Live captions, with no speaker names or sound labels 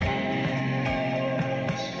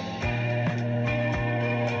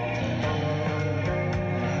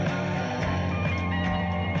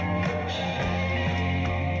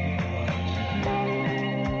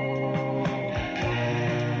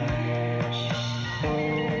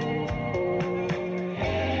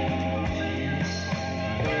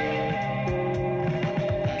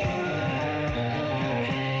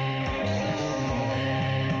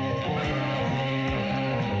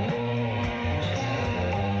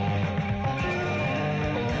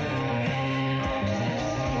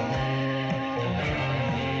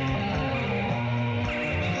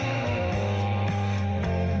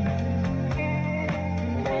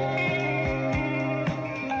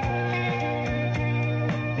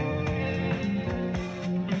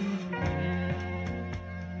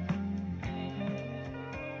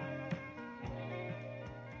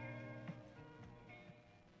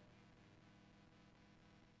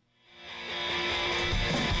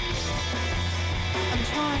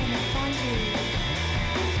trying to find you.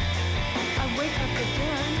 I wake up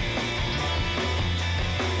again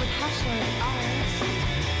with half-shut eyes.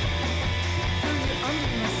 Feel you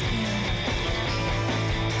under my skin.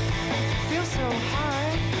 Feel so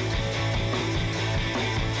high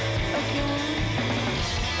again.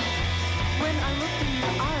 When I look in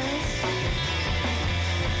your eyes,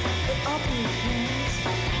 it all begins.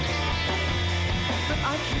 But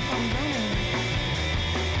I keep on running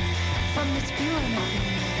from this feeling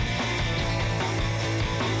again.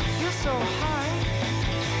 Feel so high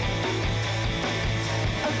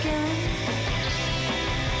again.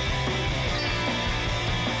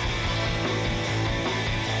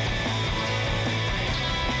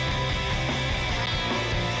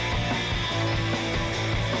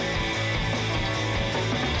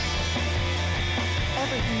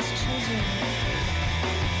 Everything's changing.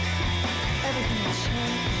 Everything will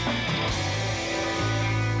change.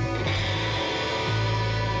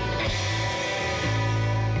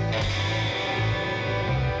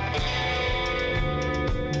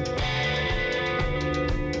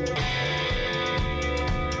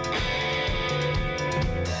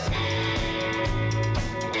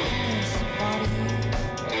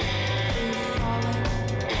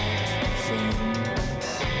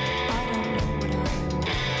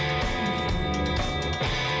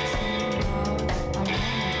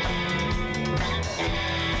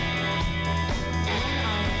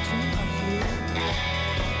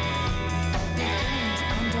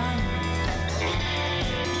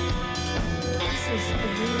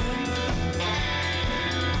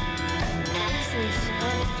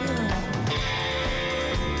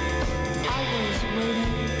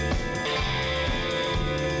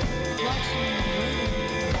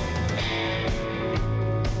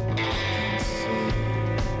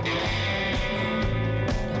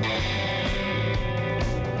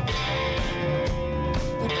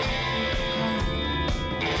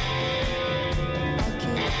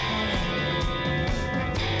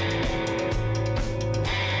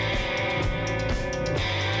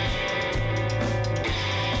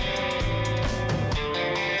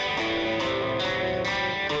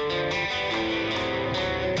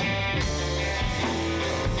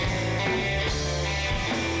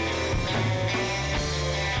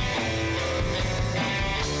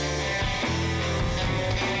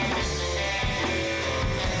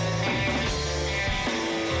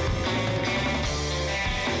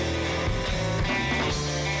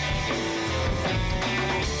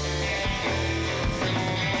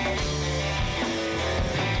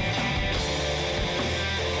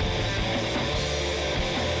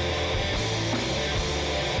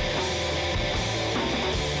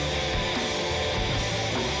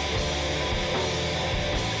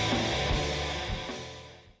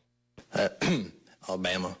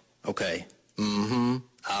 Alabama. Okay.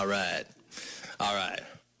 All right.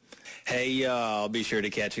 Hey, I'll be sure to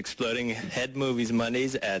catch Exploding Head Movies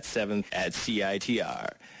Mondays at 7 at CITR.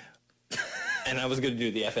 And I was going to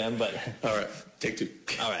do the FM, but... All right. Take two.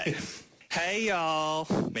 All right. Hey, y'all.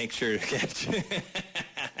 Make sure to catch...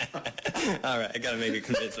 All right. I got to make it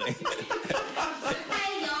convincing.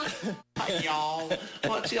 Hey, y'all. Hi, y'all.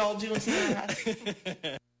 What y'all doing tonight?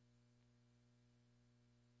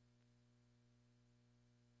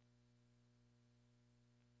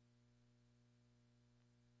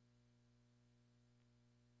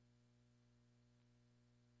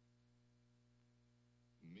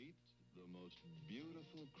 Meet the most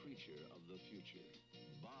beautiful creature of the future,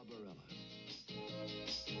 Barbarella.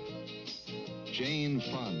 Jane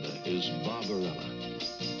Fonda is Barbarella.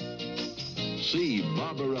 See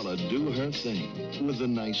Barbarella do her thing with the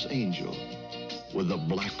nice angel, with the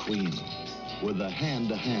black queen, with the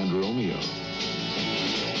hand-to-hand Romeo.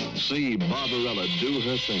 See Barbarella do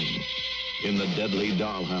her thing in the deadly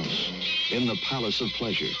dollhouse, in the palace of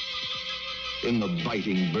pleasure, in the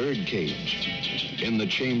biting birdcage, in the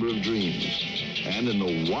chamber of dreams, and in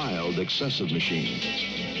the wild excessive machine.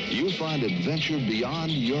 You find adventure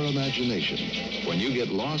beyond your imagination when you get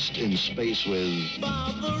lost in space with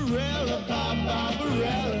Barbarella,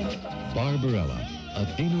 Barbarella. Barbarella, a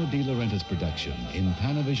Dino De Laurentiis production in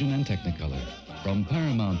Panavision and Technicolor. From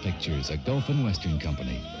Paramount Pictures, a Gulf and Western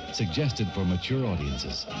company. Suggested for mature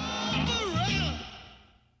audiences.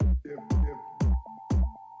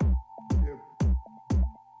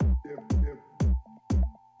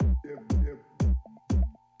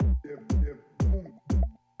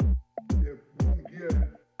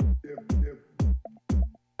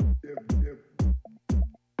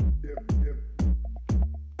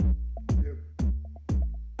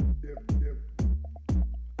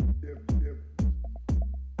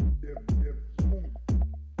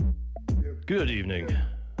 Good evening,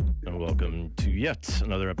 and welcome to yet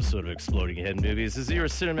another episode of Exploding Head Movies. This is your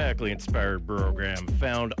cinematically inspired program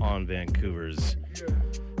found on Vancouver's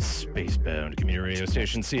spacebound community radio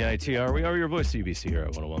station, CITR. We are your voice, UBC here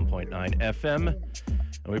at 101.9 FM,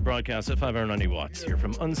 and we broadcast at 590 watts here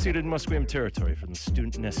from unceded Musqueam territory, from the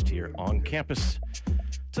student nest here on campus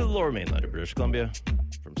to the lower mainland of British Columbia,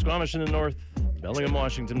 from Squamish in the north, Bellingham,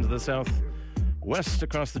 Washington to the south, west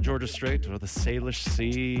across the Georgia Strait or the Salish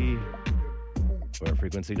Sea, where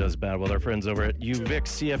frequency does bad with our friends over at UVic,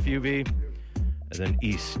 CFUV, and then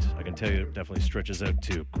east, I can tell you, it definitely stretches out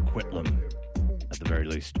to Coquitlam at the very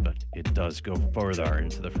least, but it does go further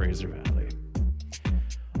into the Fraser Valley.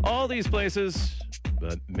 All these places,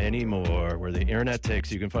 but many more, where the internet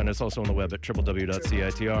takes. You can find us also on the web at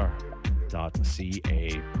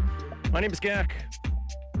www.citr.ca. My name is Gak,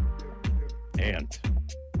 and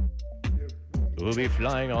we'll be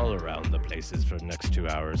flying all around the places for the next 2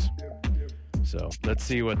 hours. So let's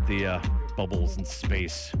see what the bubbles in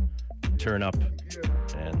space turn up,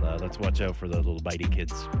 and let's watch out for the little bitey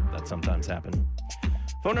kids that sometimes happen.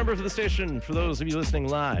 Phone number for the station, for those of you listening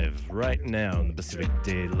live right now in the Pacific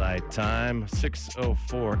Daylight Time,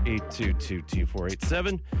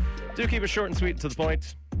 604-822-2487. Do keep it short and sweet and to the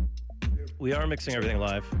point. We are mixing everything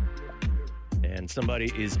live, and somebody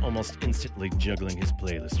is almost instantly juggling his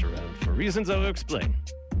playlist around for reasons I will explain.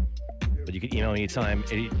 But you can email me anytime,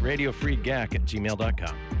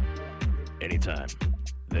 radiofreegak@gmail.com. Anytime.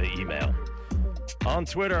 The email. On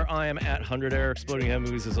Twitter, I am at 100air. Exploding Head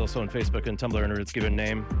Movies is also on Facebook and Tumblr under its given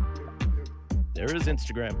name. There is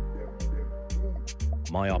Instagram.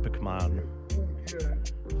 Myopic Man.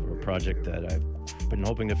 For a project that I've been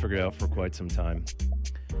hoping to figure out for quite some time.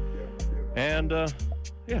 And,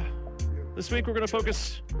 yeah. This week we're going to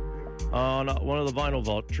focus on one of the vinyl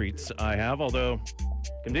vault treats I have, although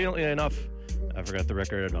conveniently enough, I forgot the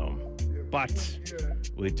record at home. But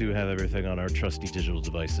we do have everything on our trusty digital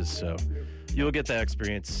devices, so you'll get that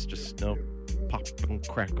experience. Just no pop and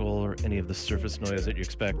crackle or any of the surface noise that you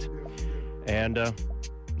expect. And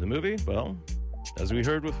the movie, well, as we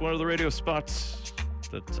heard with one of the radio spots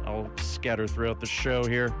that I'll scatter throughout the show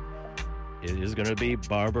here, it is going to be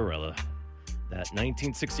Barbarella. That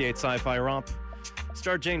 1968 sci-fi romp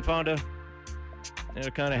starred Jane Fonda. And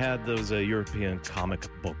it kind of had those European comic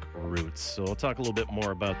book roots. So I'll talk a little bit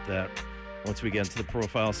more about that once we get into the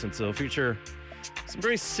profile, since it'll feature some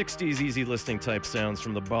very 60s easy listening type sounds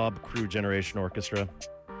from the Bob Crew Generation Orchestra.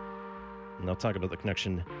 And I'll talk about the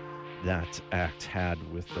connection that act had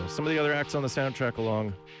with some of the other acts on the soundtrack,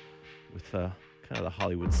 along with kind of the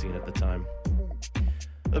Hollywood scene at the time.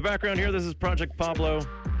 The background here, this is Project Pablo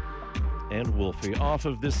and Wolfie off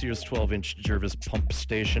of this year's 12-inch Jervis Pump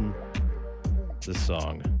Station. This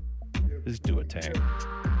song is Do a Tang.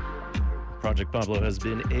 Project Pablo has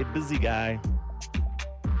been a busy guy.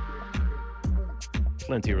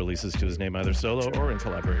 Plenty of releases to his name, either solo or in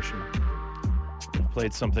collaboration. He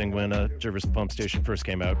played something when Jervis Pump Station first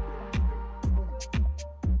came out.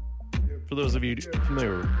 For those of you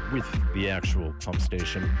familiar with the actual pump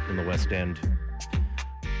station in the West End,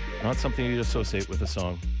 not something you'd associate with a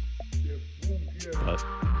song, but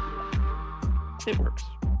it works.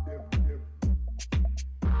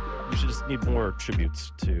 You should just need more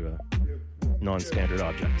tributes to non-standard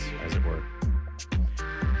objects, as it were.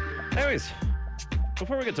 Anyways,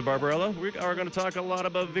 before we get to Barbarella, we are going to talk a lot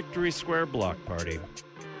about Victory Square Block Party.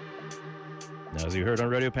 Now, as you heard on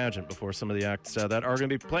Radio Pageant before, some of the acts that are going to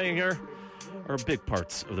be playing here are big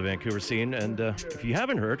parts of the Vancouver scene. And if you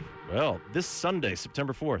haven't heard, well, this Sunday,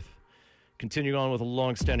 September 4th, continuing on with a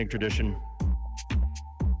long-standing tradition,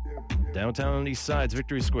 downtown East Side's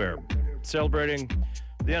Victory Square, celebrating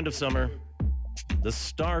the end of summer, the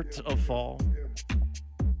start of fall,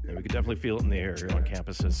 and we could definitely feel it in the air here on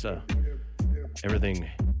campus as everything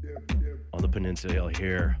on the peninsula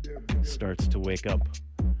here starts to wake up.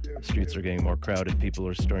 Streets are getting more crowded. People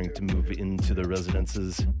are starting to move into the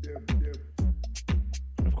residences.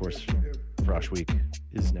 And of course, Frosh Week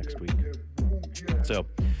is next week. So,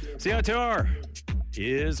 CITR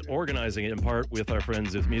is organizing it in part with our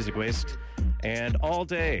friends with Music Waste, and all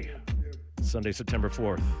day, Sunday, September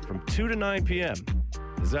 4th, from 2 to 9 p.m.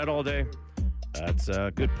 Is that all day? That's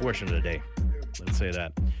a good portion of the day. Let's say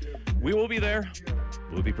that. We will be there.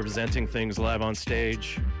 We'll be presenting things live on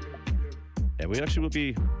stage. And we actually will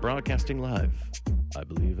be broadcasting live, I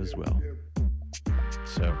believe, as well.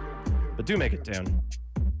 So, but do make it down.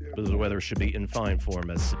 But the weather should be in fine form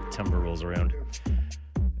as September rolls around.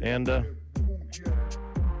 And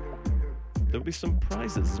there'll be some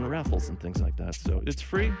prizes and raffles and things like that. So it's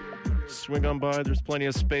free. Swing on by. There's plenty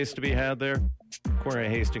of space to be had there. Corner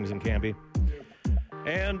of Hastings and Canby.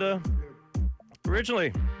 And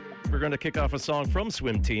Originally, we're going to kick off a song from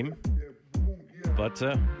Swim Team, but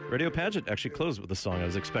Radio Pageant actually closed with the song I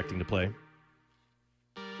was expecting to play.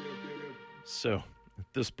 So, at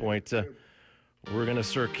this point, we're going to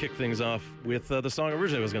sort of kick things off with the song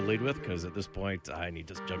originally I was going to lead with, because at this point, I need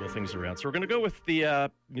to juggle things around. So we're going to go with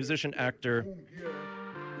the musician-actor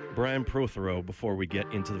Brian Prothero before we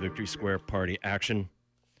get into the Victory Square Party action.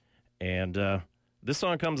 And this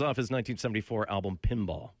song comes off his 1974 album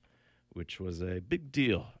Pinball, which was a big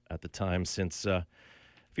deal at the time since it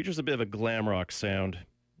features a bit of a glam rock sound.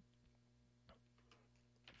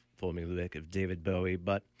 Full music of David Bowie,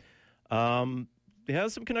 but it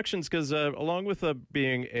has some connections because along with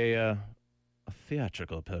being a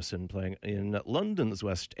theatrical person playing in London's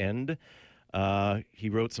West End, he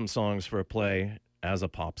wrote some songs for a play as a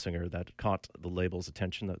pop singer that caught the label's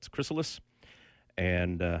attention. That's Chrysalis.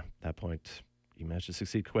 And at that point, he managed to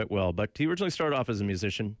succeed quite well. But he originally started off as a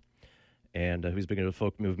musician, and he was big into the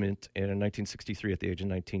folk movement. And in 1963, at the age of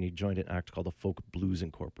 19, he joined an act called the Folk Blues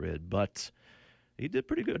Incorporated. But he did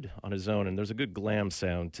pretty good on his own, and there's a good glam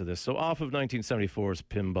sound to this. So off of 1974's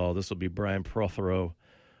Pinball, this will be Brian Prothero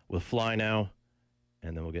with Fly Now,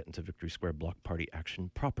 and then we'll get into Victory Square Block Party action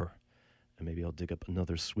proper. And maybe I'll dig up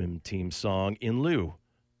another Swim Team song in lieu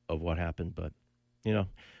of what happened. But, you know,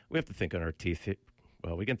 we have to think on our teeth.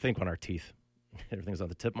 Well, we can think on our teeth. Everything's on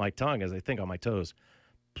the tip of my tongue as I think on my toes.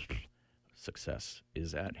 Success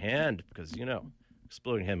is at hand because, you know,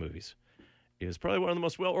 Exploding Head Movies is probably one of the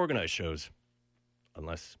most well-organized shows,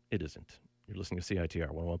 unless it isn't. You're listening to CITR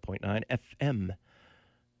 101.9 FM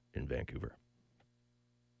in Vancouver.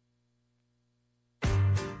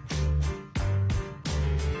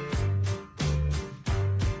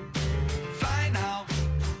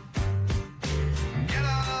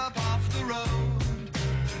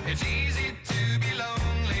 It's easy to be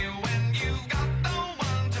lonely when you've got no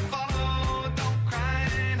one to follow. Don't cry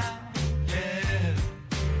now, yeah.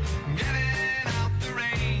 Getting out the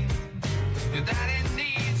rain. Your daddy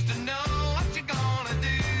needs to know what you're gonna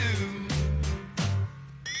do.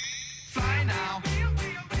 Fly now.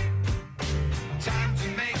 Time to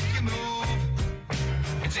make your move.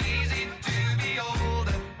 It's easy to be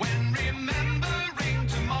older when remembering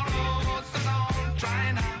tomorrow. So don't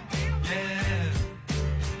try now, yeah.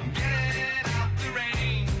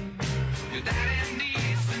 Daddy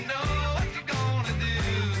needs to know what you're gonna do.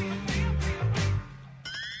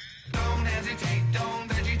 Don't hesitate,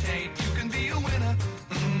 don't vegetate. You can be a winner.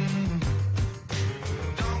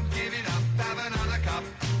 Don't give it up, have another cup.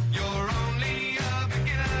 You're only a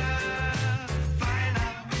beginner. Fly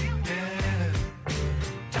now, yeah.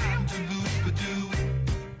 Time to boop-a-doo.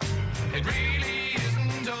 It really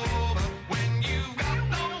isn't over when you've got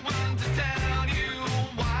no one to tell you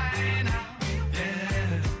why now,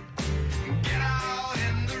 yeah. Get out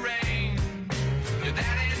in the rain. Your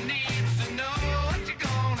daddy needs to know what you're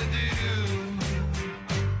gonna do.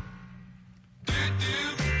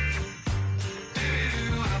 Do-do.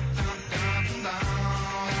 Do-do.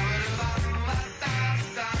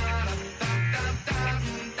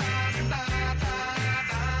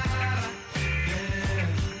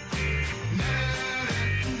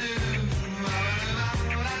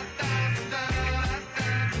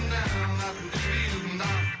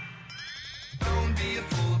 Don't be a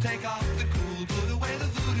fool, take off the cool, put away the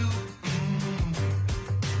voodoo.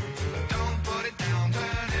 Don't put it down,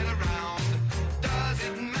 turn it around. Does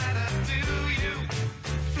it matter to you?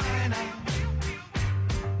 Fly now.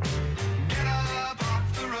 Get up off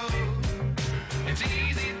the road. It's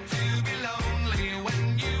easy to be lonely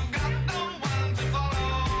when you've got no one to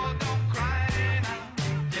follow. Don't cry now,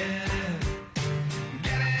 yeah.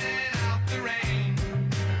 Getting out the rain.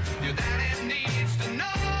 Your daddy needs to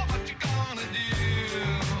know what you're gonna do.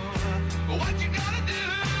 What you gonna do?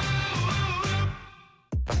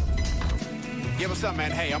 Yeah, what's up,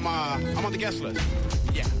 man? Hey, I'm on the guest list.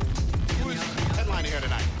 Yeah. Who's headliner here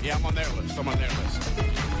tonight? Yeah, I'm on their list. I'm on their list.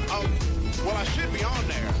 Oh, well, I should be on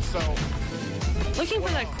there, so... Looking for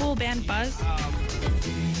that cool band buzz?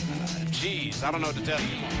 Geez, I don't know what to tell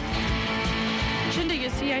you. Shindig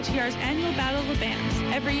is CITR's annual Battle of the Bands.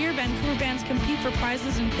 Every year, Vancouver bands compete for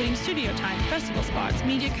prizes including studio time, festival spots,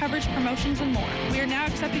 media coverage, promotions, and more. We are now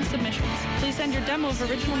accepting submissions. Please send your demo of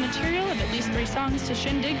original material of at least 3 songs to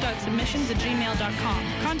shindig.submissions@gmail.com.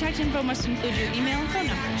 Contact info must include your email and phone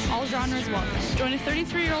number. All genres welcome. Join a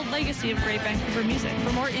 33-year-old legacy of great Vancouver music.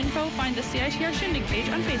 For more info, find the CITR Shindig page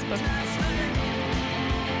on Facebook.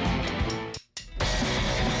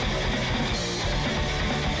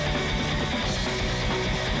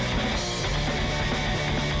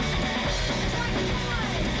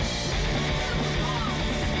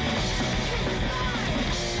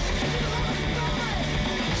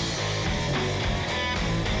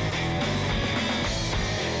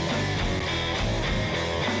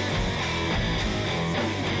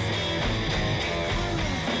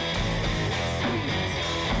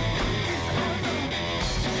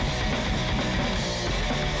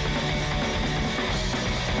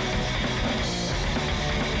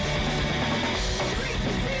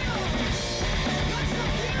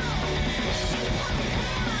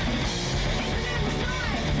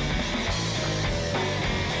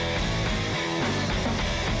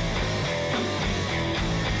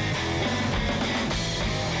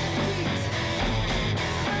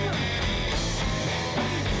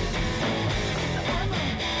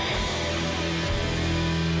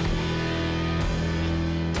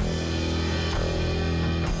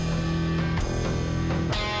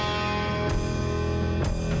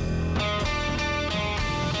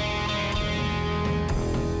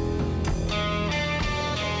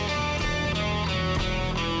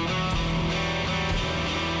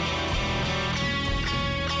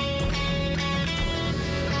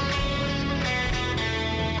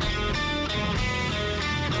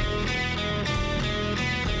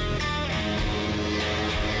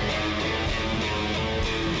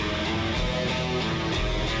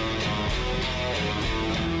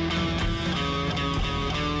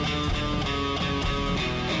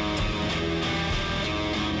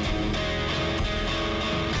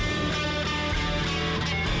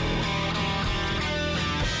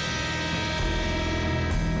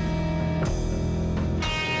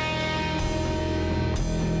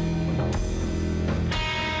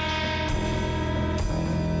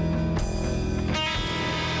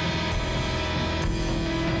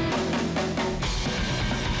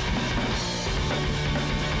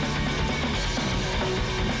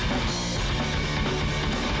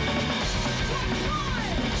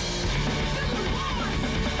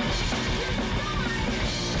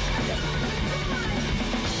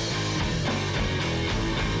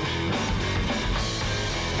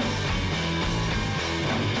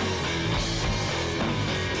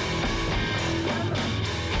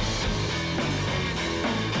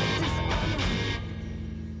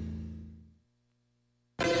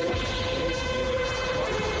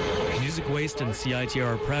 Waste and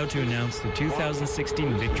CITR are proud to announce the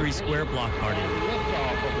 2016 Victory Square Block Party.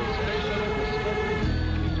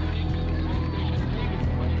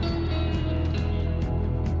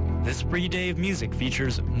 This free day of music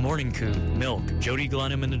features Morning Coup, Milk, Jody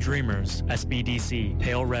Glenham and the Dreamers, SBDC,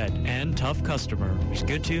 Pale Red, and Tough Customer. There's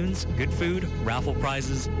good tunes, good food, raffle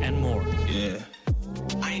prizes, and more. Yeah.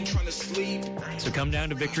 I ain't trying to sleep. So come down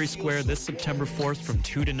to Victory Square this September 4th from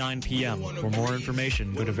 2 to 9 p.m. For more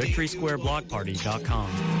information, go to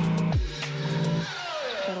victorysquareblockparty.com.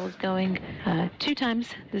 Shuttle is going 2 times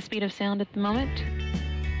the speed of sound at the moment.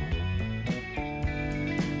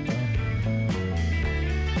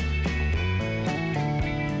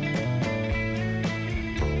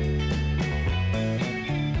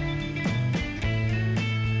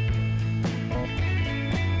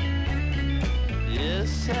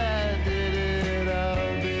 Yes, I did it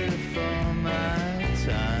all before my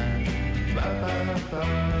time. Ba-ba-ba.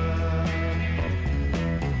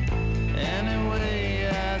 Anyway,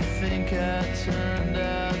 I think I turned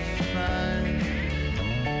out fine.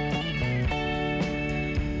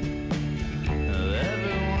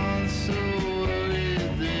 Everyone's so worried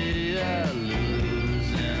they are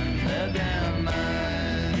losing their damn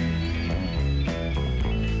mind.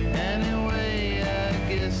 Anyway, I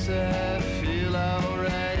guess I feel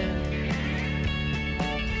alright.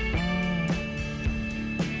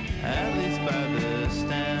 At least by the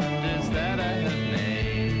standards that I have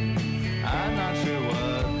made. I'm not sure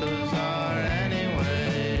what those are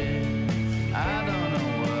anyway. I don't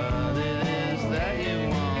know what it is that you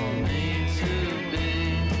want me to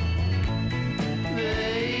be,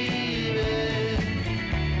 baby.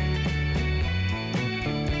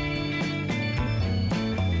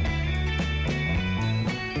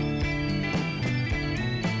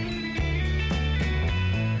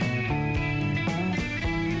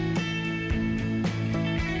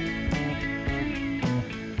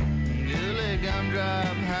 Gilly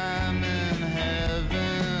gumdrop ham in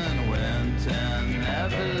heaven went and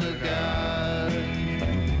never got.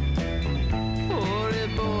 Hoary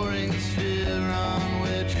boring sphere on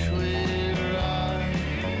which we ride.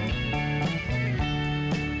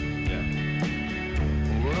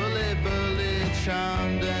 Woolly bully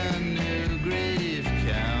charmed and new grief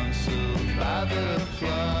counseled by the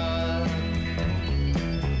plot.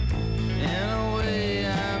 In a way,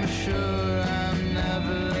 I'm sure I'm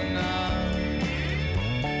never not.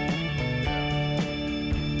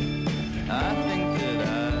 I think that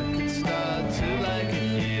I could start to like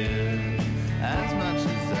it here as much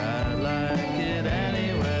as I like it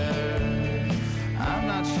anywhere. I'm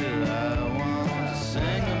not sure I want to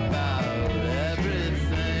sing about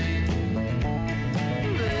everything,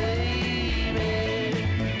 baby.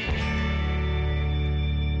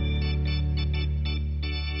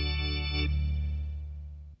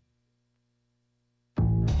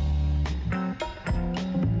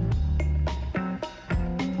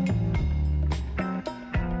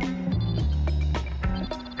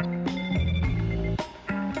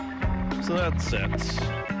 So that's it.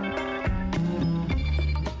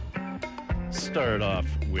 Started off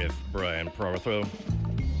with Brian Prothero.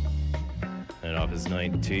 And off his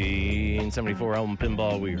 1974 album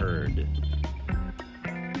Pinball, we heard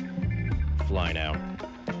Fly Now,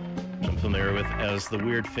 which I'm familiar with as the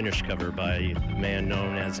Weird Finish cover by a man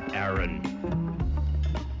known as Aaron.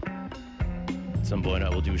 At some point I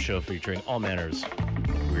will do a show featuring all manners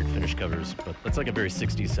of Weird Finish covers, but that's like a very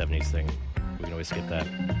 60s, 70s thing. We can always skip that.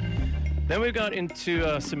 Then we got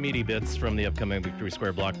into some meaty bits from the upcoming Victory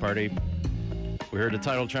Square Block Party. We heard a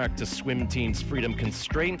title track to Swim Teen's Freedom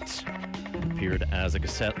Constraint. Appeared as a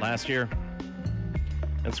cassette last year.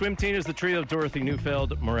 And Swim Teen is the trio of Dorothy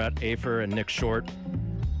Neufeld, Murat Afer, and Nick Short.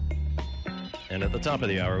 And at the top of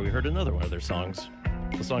the hour, we heard another one of their songs.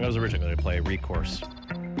 The song I was originally going to play, Recourse.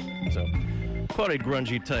 So, quite a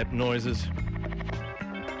grungy type noises.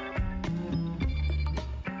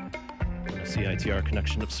 A CITR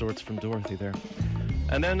connection of sorts from Dorothy there.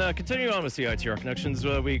 And then continuing on with CITR connections,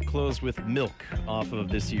 we closed with Milk off of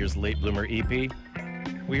this year's Late Bloomer EP.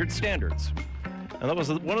 We heard Standards. And that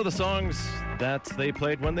was one of the songs that they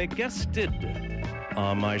played when they guested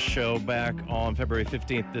on my show back on February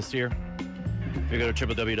 15th this year. If you go to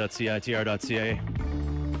www.citr.ca,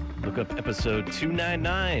 look up episode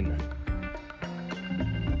 299.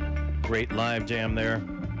 Great live jam there.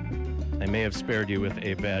 I may have spared you with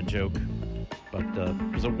a bad joke, but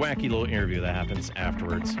there's a wacky little interview that happens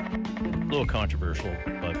afterwards. A little controversial,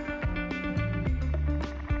 but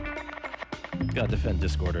gotta defend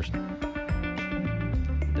Discorders.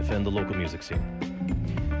 Defend the local music scene.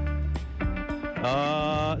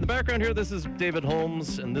 In the background here, this is David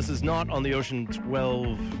Holmes, and this is not on the Ocean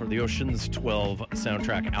 12 or the Ocean's 12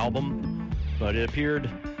 soundtrack album, but it appeared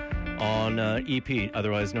on EP,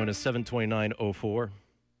 otherwise known as 72904.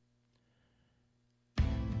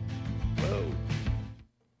 Whoa.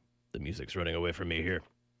 The music's running away from me here.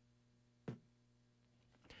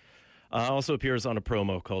 Also appears on a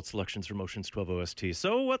promo called Selections from Ocean's 12 OST.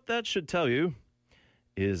 So what that should tell you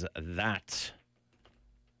is that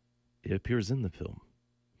it appears in the film,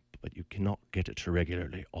 but you cannot get it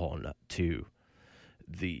regularly on to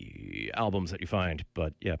the albums that you find.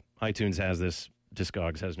 But yeah, iTunes has this.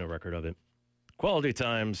 Discogs has no record of it. Quality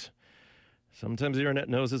times. Sometimes the internet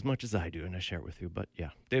knows as much as I do, and I share it with you. But yeah,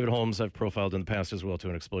 David Holmes I've profiled in the past as well to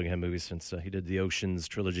an Exploding Head movie since he did the Oceans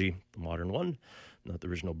trilogy, the modern one, not the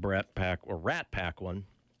original Brat Pack or Rat Pack one.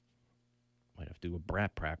 Might have to do a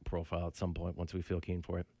Brat Pack profile at some point once we feel keen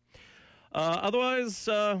for it. Otherwise,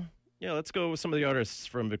 yeah, let's go with some of the artists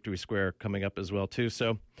from Victory Square coming up as well, too.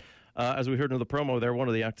 So, as we heard in the promo there, one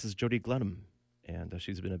of the acts is Jody Glenham, and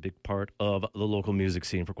she's been a big part of the local music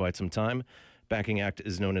scene for quite some time. Backing act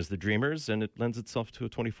is known as The Dreamers, and it lends itself to a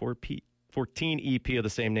 2014 EP of the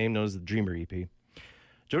same name, known as the Dreamer EP.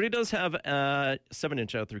 Jody does have a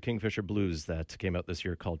 7-inch out through Kingfisher Blues that came out this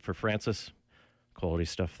year called For Francis. Quality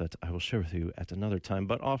stuff that I will share with you at another time,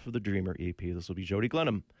 but off of the Dreamer EP, this will be Jody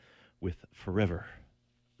Glenham with Forever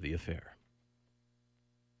the Affair.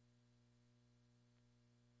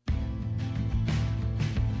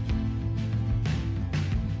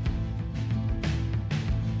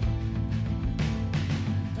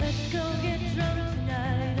 Let's go get drunk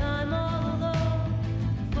tonight, I'm all alone.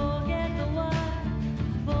 Forget the why,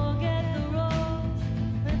 forget the roads.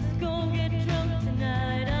 Let's go get drunk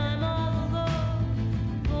tonight, I'm all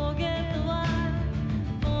alone. Forget the why,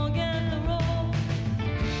 forget the roads.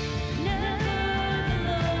 Never the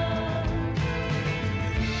love,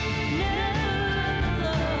 never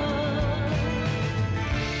the love,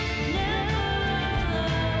 never the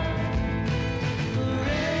love.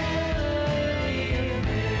 Forever the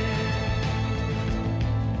affair.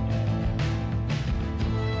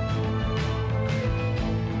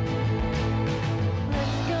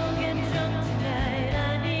 Let's go get drunk tonight.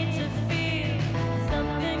 I need to feel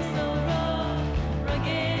something so raw,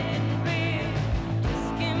 rugged and real. Just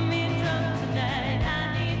get me drunk tonight. I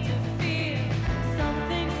need to feel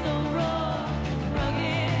something so raw,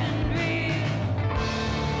 rugged and real.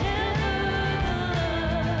 Never the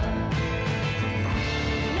love,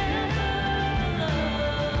 never the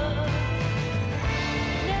love,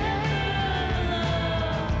 never the love.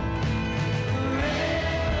 Forever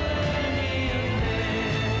the affair.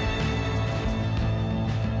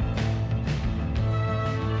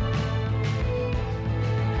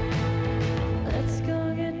 Let's go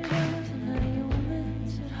get drunk tonight. Your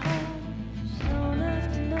woman's at home. She don't have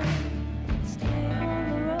to know. Stay on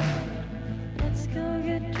the road. Let's go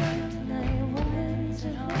get drunk tonight. Your woman's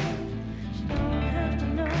at home. She don't have to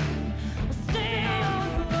know. Stay on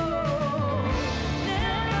the road.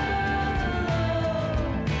 Never the love,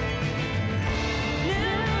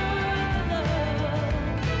 never the love,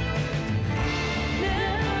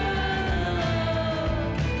 never the love.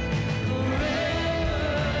 Forever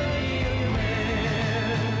the affair.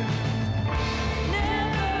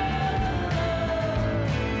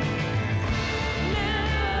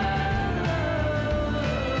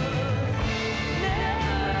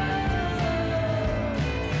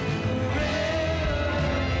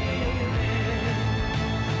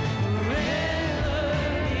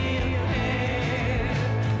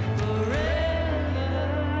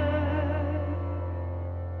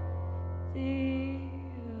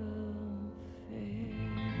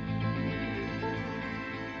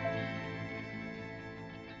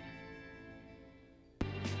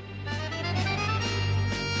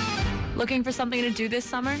 Looking for something to do this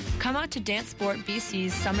summer? Come out to Dance Sport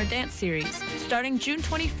BC's Summer Dance Series. Starting June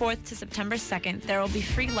 24th to September 2nd, there will be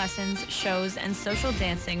free lessons, shows, and social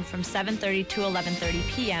dancing from 7:30 to 11:30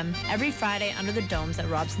 p.m. every Friday under the domes at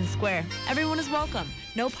Robson Square. Everyone is welcome.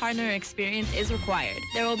 No partner experience is required.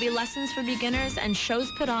 There will be lessons for beginners and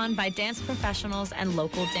shows put on by dance professionals and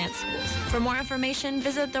local dance schools. For more information,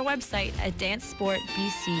 visit their website at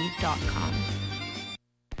dancesportbc.com.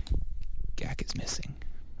 Gak is missing.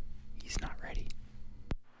 He's not ready.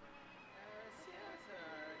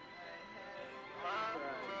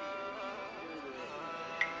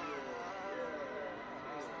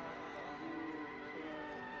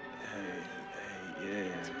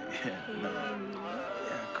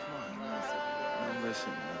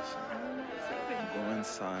 Listen. Go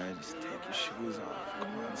inside. Just take your shoes off. Come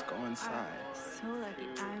on, let's go inside. So lucky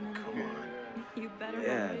I'm in Come here. on. You bet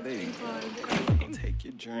Yeah, there you go. Take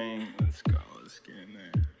your drink. Let's go. Let's get in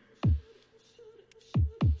there.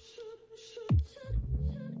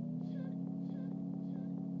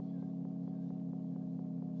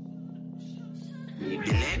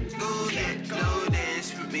 Let go,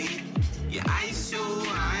 dance with me. Your eyes so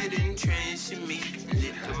wide and trancing me.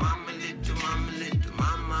 Little mama, little mama, little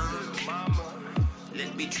mama.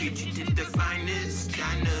 Let me treat you to the finest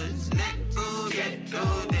diners. Let go,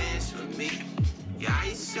 dance with me. Your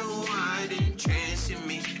eyes so wide and trancing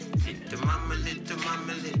me. Little mama, little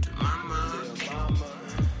mama, little mama.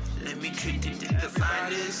 Let me treat you to the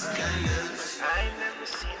finest diners. I ain't never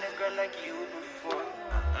seen a girl like you before.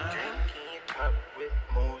 Drinking your cup with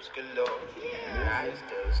moves galore. Your eyes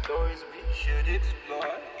tell stories we should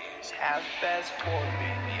explore. It's 4:30,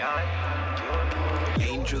 baby. I'm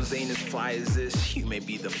Angels ain't as fly as this. You may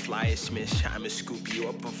be the flyest miss. I'ma scoop you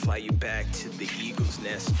up and fly you back to the eagle's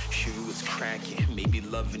nest. Shoot what's cracking, maybe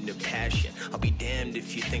loving the passion. I'll be damned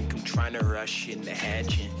if you think I'm trying to rush into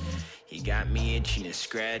hatching. You got me itching and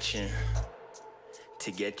scratching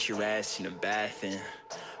to get your ass in the bath and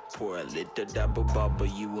pour a little double bubble.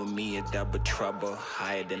 You and me a double trouble.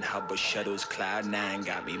 Higher than Hubble shuttles. Cloud 9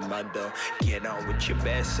 got me muddled. Get on with your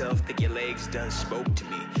best self. Think your legs done spoke to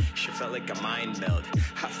me. She felt like a mind meld.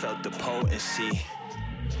 I felt the potency.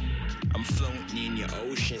 I'm floating in your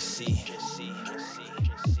ocean sea.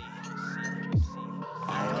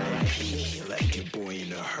 R.I.P. You left your boy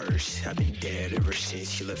in a hearse. I've been dead ever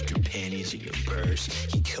since you left your panties in your purse.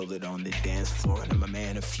 He killed it on the dance floor, and I'm a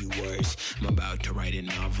man of few words. I'm about to write a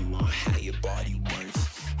novel on how your body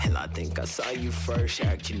works. Hell, I think I saw you first,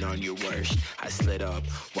 acting on your worst. I slid up,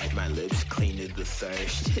 wiped my lips, clean to the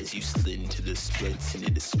thirst. As you slid into the splits and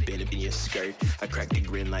it spin up in your skirt. I cracked a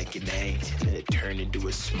grin like an egg, and then it turned into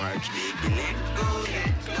a smirk. Let go,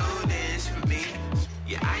 dance with me.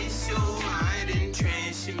 Your eyes so wide and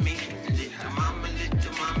trancing me. Little mama,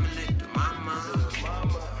 little mama, little mama.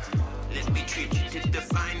 Let me treat you to the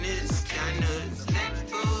finest diners.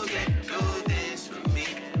 Let go, dance with me.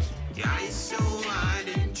 Your eyes so wide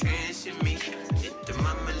and trancing me. Little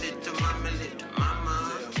mama, little mama, little mama.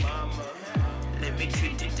 Let me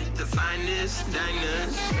treat you to the finest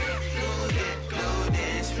diners. Let go,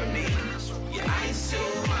 dance with me. Your eyes so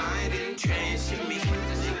wide and trancing me.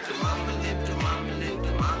 Little mama, little mama,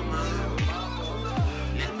 little mama.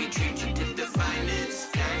 Let me treat you to the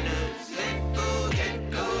finest diners. Let go,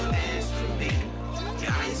 dance with me.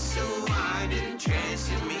 Your eyes so wide and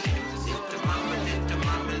trancing me. Little mama, little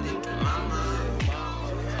mama, little mama.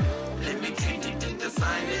 Let me treat you to the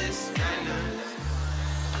finest diners.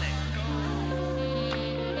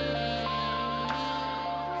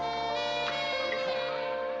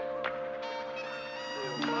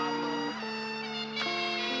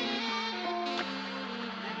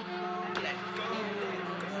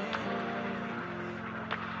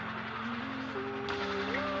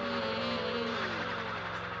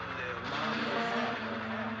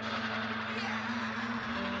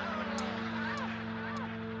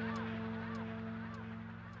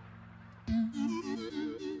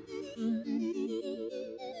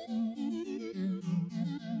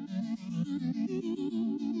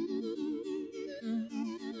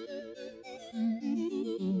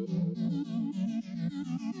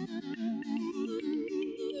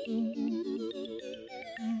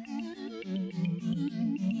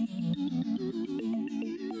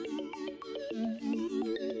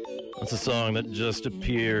 That's a song that just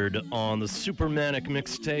appeared on the Supermanic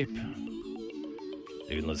mixtape.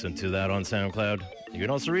 You can listen to that on SoundCloud. You can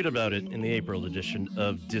also read about it in the April edition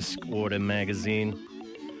of Disorder magazine.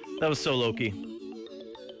 That was So Loki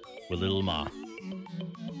with Little Ma.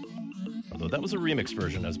 Although that was a remix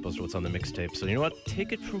version as opposed to what's on the mixtape. So you know what?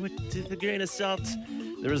 Take it with a grain of salt.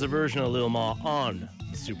 There is a version of Little Ma on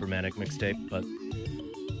the Supermanic mixtape, but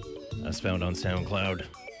that's found on SoundCloud.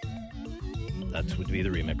 That would be the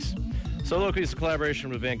remix. So Loki is a collaboration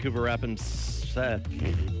with Vancouver rapper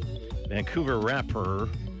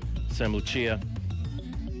Sam Lucia,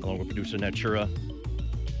 along with producer Natura.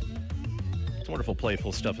 It's wonderful,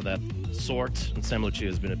 playful stuff of that sort. And Sam Lucia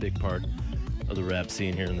has been a big part of the rap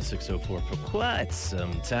scene here in the 604 for quite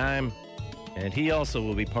some time. And he also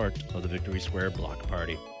will be part of the Victory Square block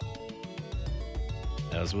party.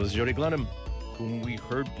 As was Jody Glenham, whom we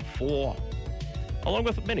heard before, along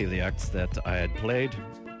with many of the acts that I had played,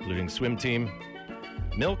 including Swim Team,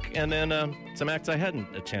 Milk, and then some acts I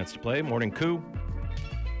hadn't a chance to play. Morning Coup,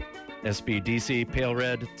 SBDC, Pale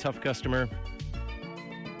Red, Tough Customer.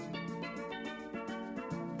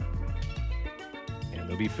 And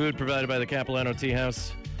there'll be food provided by the Capilano Tea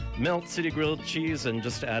House, Melt City Grilled Cheese, and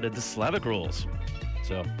just added the Slavic rolls.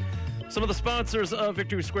 So Some of the sponsors of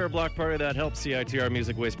Victory Square Block Party that help CITR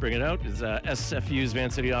Music Waste bring it out is SFU's Van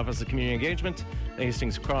City Office of Community Engagement, the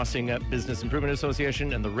Hastings Crossing Business Improvement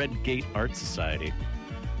Association, and the Red Gate Art Society.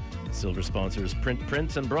 Silver sponsors,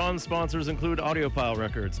 Print, and bronze sponsors include Audiophile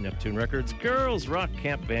Records, Neptune Records, Girls Rock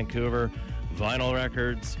Camp Vancouver, Vinyl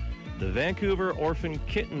Records, the Vancouver Orphan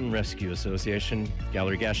Kitten Rescue Association,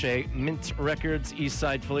 Gallery Gachet, Mint Records,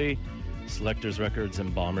 Eastside Flea, Selectors Records,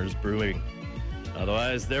 and Bombers Brewing.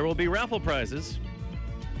 Otherwise, there will be raffle prizes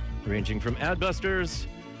ranging from Adbusters,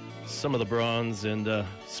 some of the bronze and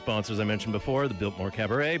sponsors I mentioned before, the Biltmore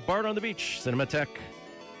Cabaret, Bard on the Beach, Cinematech,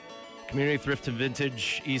 Community Thrift and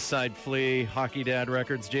Vintage, Eastside Flea, Hockey Dad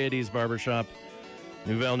Records, J.D.'s Barbershop,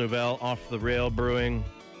 Nouvelle, Off the Rail Brewing,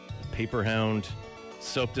 Paper Hound,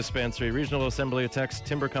 Soap Dispensary, Regional Assembly of Text,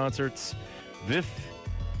 Timber Concerts, VIF,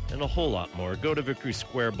 and a whole lot more. Go to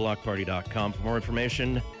victorysquareblockparty.com for more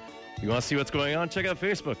information. If you want to see what's going on, check out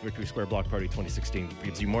Facebook, Victory Square Block Party 2016. It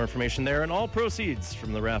gives you more information there, and all proceeds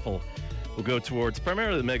from the raffle will go towards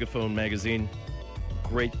primarily the Megaphone magazine,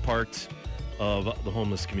 great part of the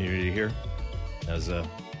homeless community here, as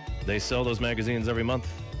they sell those magazines every month,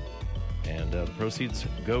 and the proceeds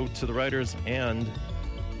go to the writers and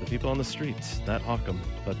the people on the streets, not Occam,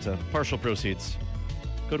 but partial proceeds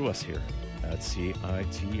go to us here at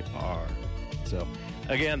CITR. So,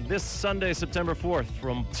 again, this Sunday, September 4th,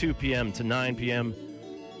 from 2 p.m. to 9 p.m.,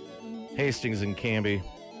 Hastings and Canby.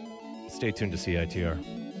 Stay tuned to CITR.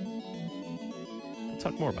 We'll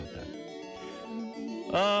talk more about that.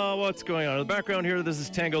 What's going on in the background here? This is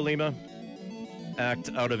Tango Lima,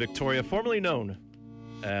 act out of Victoria, formerly known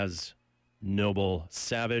as Noble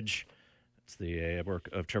Savage. It's the work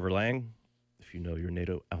of Trevor Lang. If you know your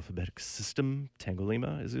NATO alphabetic system, Tango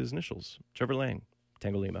Lima is his initials. Trevor Lang,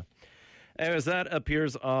 Tango Lima. Anyways, that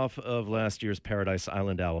appears off of last year's Paradise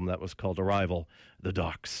Island album that was called Arrival, The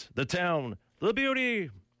Docks, The Town, The Beauty.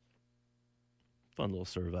 Fun little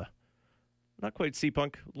sort of not quite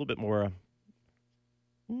sea-punk, a little bit more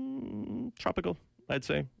tropical, I'd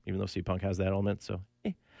say, even though sea-punk has that element, so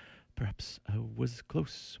perhaps I was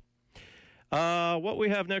close. What we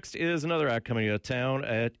have next is another act coming out of town.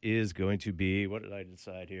 It is going to be, what did I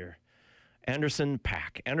decide here? Anderson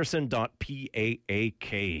Paak. Anderson.Paak.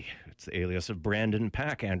 It's the alias of Brandon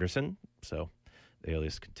Paak Anderson. So the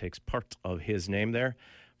alias takes part of his name there.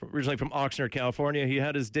 Originally from Oxnard, California. He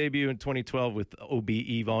had his debut in 2012 with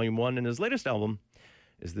OBE Volume 1, and his latest album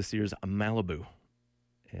is this year's Malibu.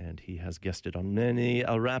 And he has guested on many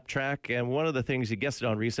a rap track, and one of the things he guested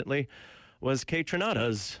on recently was Kay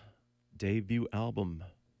Trinada's debut album.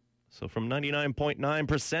 So from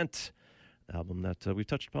 99.9%, album that we've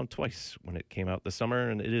touched upon twice when it came out this summer,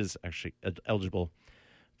 and it is actually eligible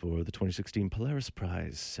for the 2016 Polaris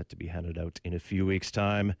Prize, set to be handed out in a few weeks'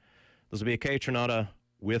 time. This will be a Kay Trinada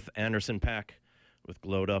with Anderson Paak, with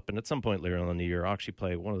Glowed Up, and at some point later on in the year, I'll actually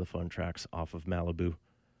play one of the fun tracks off of Malibu.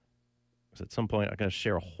 Because at some point, I got to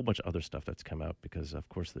share a whole bunch of other stuff that's come out, because, of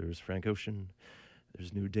course, there's Frank Ocean,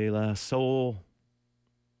 there's New De La Soul.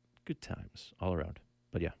 Good times all around.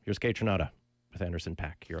 But yeah, here's Kay Trinada with Anderson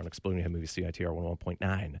Paak here on Exploding Head Movie CITR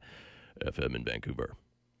 101.9 FM in Vancouver.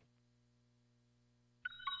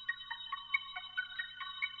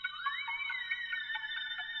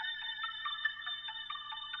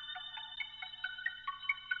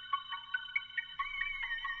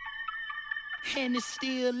 And it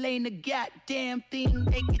still ain't a goddamn thing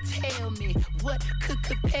they could tell me. What could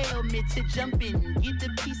compel me to jump in, get a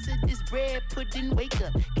piece of this bread, put in, wake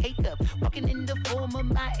up, cake up, walking in the form of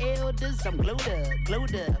my elders. I'm glowed up,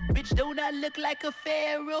 bitch, don't I look like a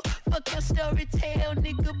pharaoh? Fuck your story tale,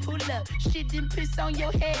 nigga, pull up, shit and piss on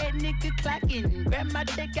your head, nigga, clocking. Grab my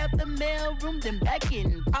check out the mail room, then back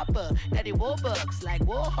in. Papa, daddy Warbucks, like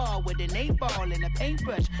Warhol with an 8-ball and a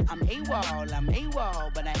paintbrush. I'm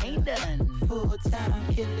AWOL, but I ain't done.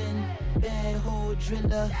 Full-time killing, bad hole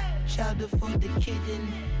driller, chowder for the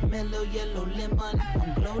kitten, mellow yellow lemon.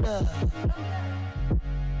 I'm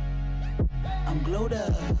glowed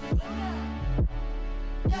up.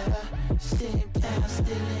 Yeah, same town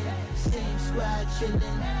stealing, same squad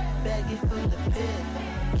chilling, baggy full of piff.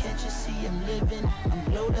 Can't you see I'm living? I'm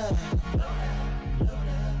glowed up.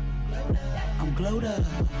 I'm glowed up.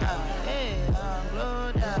 Hey, I'm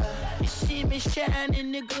glowed up. You see me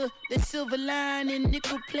shining, nigga. The silver lining,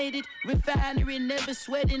 nickel plated refinery, never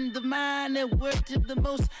sweating the minor. Word to the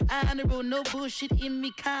most honorable, no bullshit in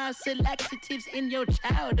me. Constant laxatives in your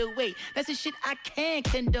child away. That's the shit I can't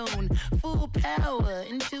condone. Full power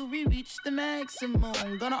until we reach the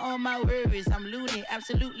maximum. Gonna all my worries, I'm loony,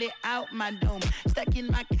 absolutely out my dome. Stacking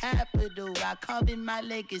my capital, I carve in my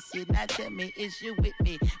legacy. Now tell me, is you with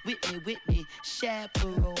me,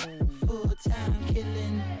 chaperone?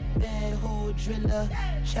 Lil Driller,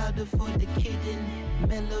 shout out for the kitten,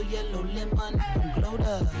 mellow yellow lemon. I'm glowed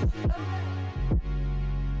up.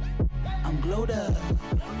 I'm glowed up.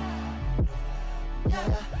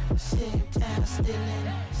 Yeah, same town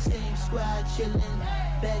stillin', same squad chillin',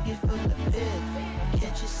 baggy full of piff.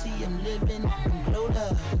 Can't you see I'm living? I'm glowed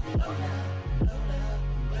up.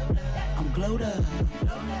 I'm glowed up.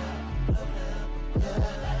 Yeah.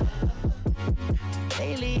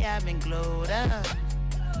 Lately I've been glowed up.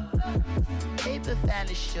 Paper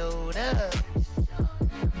finally showed up.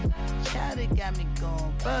 Shawty got me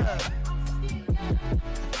going buck.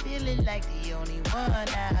 Feeling like the only one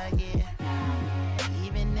out here.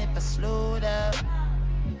 Even if I slowed up,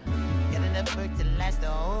 got enough work to last the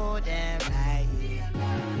whole damn night.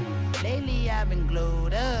 Lately I've been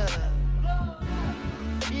glowed up.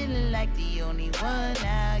 Feeling like the only one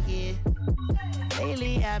out here.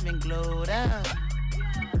 Lately I've been glowed up.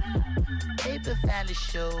 Paper finally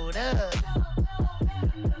showed up.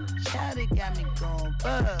 Shawty got me going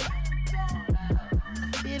buck.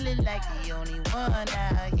 Feeling like the only one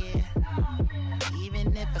out here.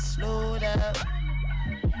 Even if I slowed up,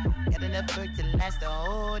 got enough work to last the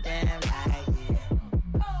whole damn night.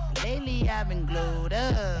 Lately I've been glowed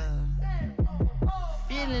up.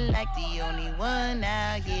 Feeling like the only one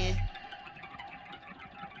out here.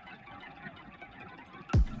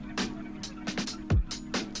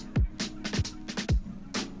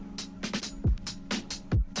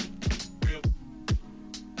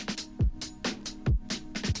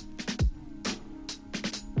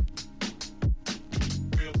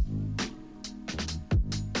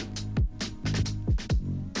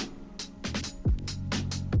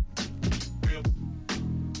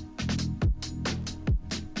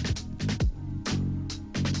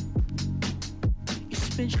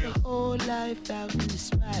 Spent your whole life out in the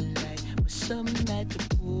spotlight, but something had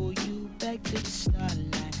to pull you back to the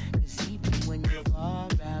starlight. Cause even when you're far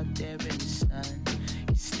out there in the sun,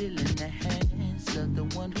 you're still in the hands of the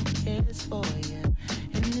one who cares for you.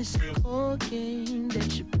 And this cold game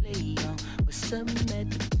that you play on, but something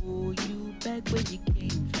had to pull you back where you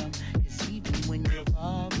came from. Cause even when you're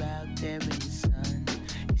far out there in the sun,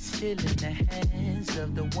 you're still in the hands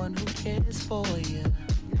of the one who cares for you.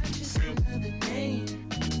 Not just another name,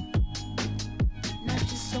 not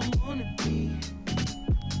just someone to be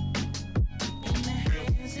in the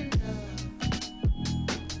hands of love,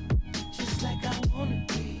 just like I wanna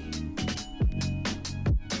be.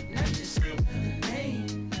 Not just another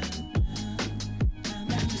name,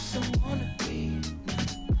 not just someone to be in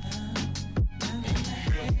the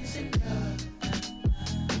hands of love,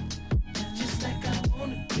 just like I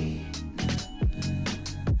wanna be.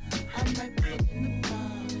 I'm right there in the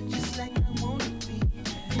palm, just like I wanna be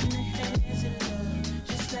in the hands of love,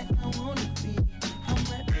 just like I wanna be. I'm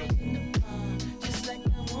right there in the palm, just like I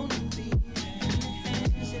wanna be in the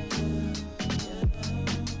hands of love.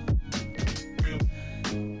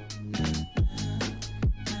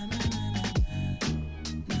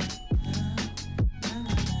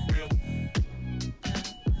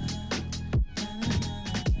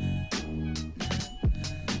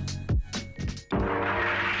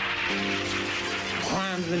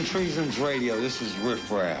 Crimes and Treasons Radio, this is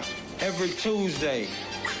Riff Raff. Every Tuesday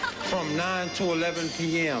from 9 to 11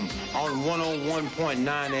 p.m. on 101.9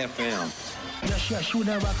 FM. Yes, you and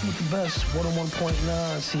I rocking with the best.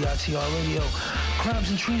 101.9 CITR Radio. Crimes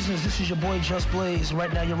and Treasons, this is your boy Just Blaze.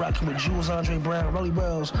 Right now you're rocking with Jules Andre Brown, Rolly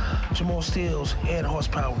Wells, Jamal Steels, and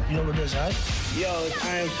Horsepower. You know what it is, right? Yo, it's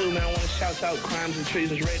Iron 2, man. I want to shout out Crimes and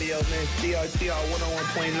Treasons Radio, man. CRTR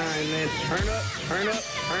 101.9, man. Turn up, turn up,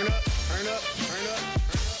 turn up, turn up, turn up.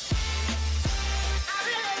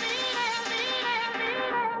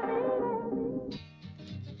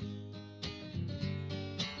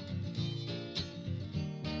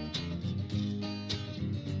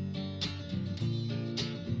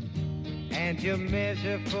 And you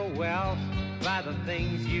measure for wealth by the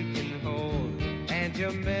things you can hold. And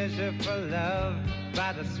you measure for love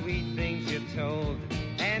by the sweet things you're told.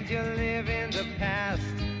 And you live in the past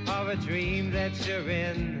of a dream that you're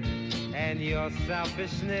in. And your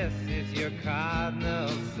selfishness is your cardinal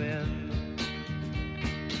sin.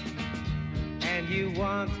 And you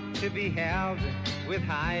want to be held with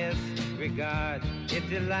highest regard. It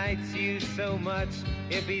delights you so much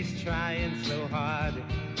if he's trying so hard.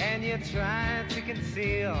 And you try to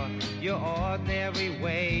conceal your ordinary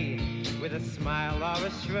way with a smile or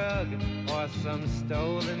a shrug or some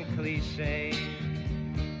stolen cliche.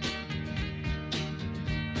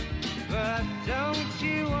 But don't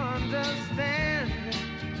you understand?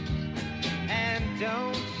 And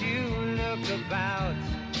don't you look about?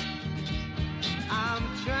 I'm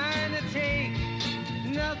trying to take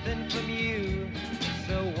nothing from you.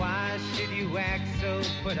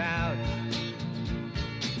 put out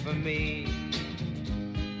for me.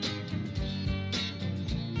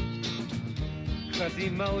 'Cause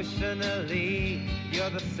emotionally, you're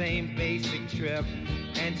the same basic trip.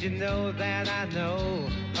 And you know that I know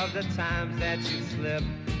of the times that you slip.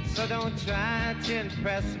 So don't try to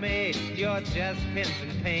impress me, you're just pins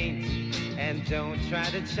and paint. And don't try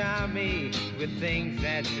to charm me with things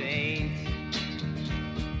that you ain't.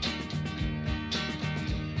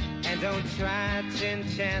 And don't try to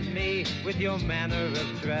enchant me with your manner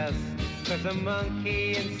of dress. 'Cause a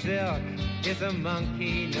monkey in silk is a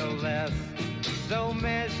monkey no less. So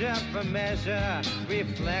measure for measure,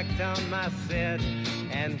 reflect on my sit.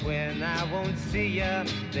 And when I won't see ya,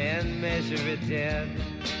 then measure it dead.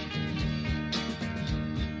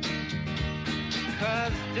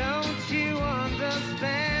 'Cause don't you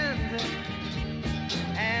understand?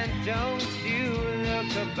 And don't you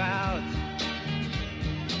look about?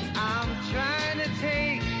 I'm trying to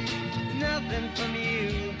take nothing from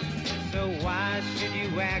you. So why should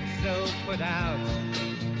you act so put out?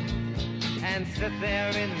 And sit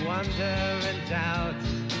there in wonder and doubt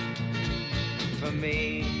for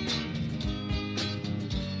me.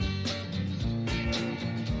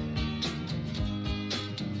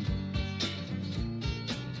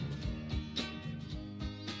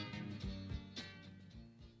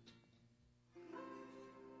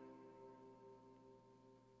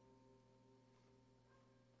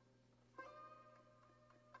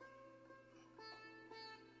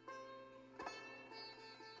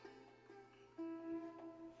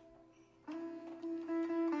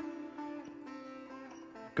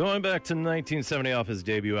 Going back to 1970 off his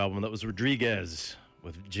debut album, that was Rodriguez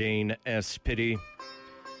with Jane S. Pity.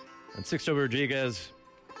 And Sixto Rodriguez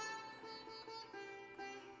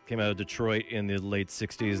came out of Detroit in the late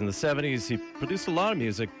 60s and the 70s. He produced a lot of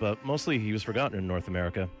music, but mostly he was forgotten in North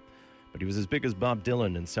America. But he was as big as Bob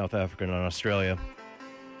Dylan in South Africa and Australia.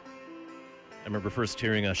 I remember first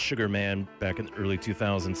hearing a Sugar Man back in the early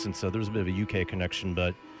 2000s, since there was a bit of a UK connection,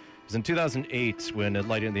 but it was in 2008 when at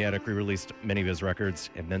Light in the Attic re-released many of his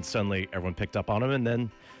records, and then suddenly everyone picked up on him, and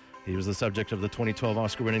then he was the subject of the 2012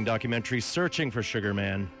 Oscar-winning documentary Searching for Sugar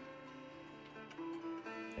Man.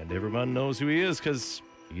 And everyone knows who he is because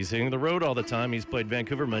he's hitting the road all the time. He's played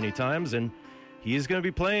Vancouver many times, and he's going to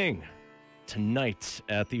be playing tonight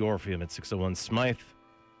at the Orpheum at 601 Smythe,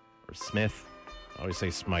 or Smith. I always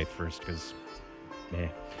say Smythe first because,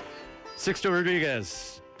 Sixto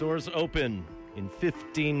Rodriguez, doors open in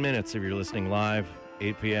 15 minutes if you're listening live,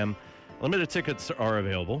 8 p.m. Limited tickets are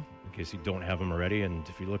available in case you don't have them already. And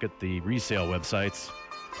if you look at the resale websites,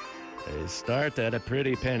 they start at a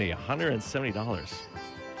pretty penny, $170.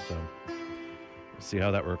 So we'll see how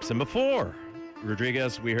that works. And before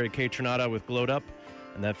Rodriguez, we heard Kate Trinata with Glowed Up,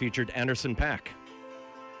 and that featured Anderson .Paak.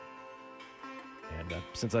 And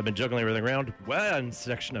since I've been juggling everything around, one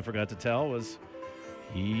section I forgot to tell was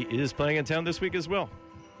he is playing in town this week as well.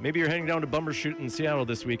 Maybe you're heading down to Bumbershoot in Seattle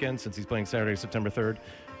this weekend since he's playing Saturday, September 3rd.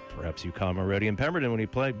 Perhaps you caught him already in Pemberton when he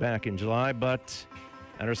played back in July, but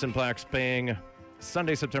Anderson .Paak's playing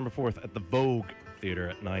Sunday, September 4th at the Vogue Theater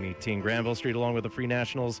at 918 Granville Street, along with the Free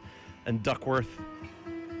Nationals and Duckworth.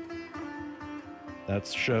 That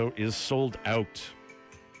show is sold out.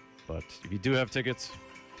 But if you do have tickets,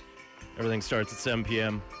 everything starts at 7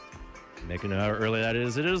 p.m. Make it know how early that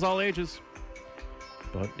is. It is all ages.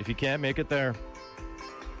 But if you can't make it there,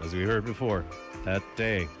 as we heard before, that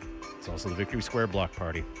day, it's also the Victory Square Block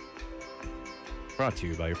Party. Brought to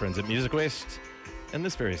you by your friends at Music Waste and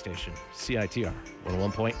this very station, CITR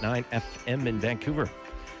 101.9 FM in Vancouver.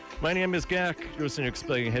 My name is Gak. You're listening to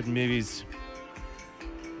Explaining Hidden Movies.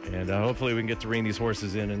 And hopefully we can get to rein these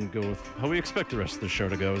horses in and go with how we expect the rest of the show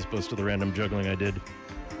to go, as opposed to the random juggling I did.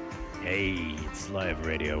 Hey, it's live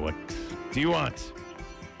radio. What do you want?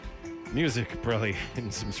 Music, probably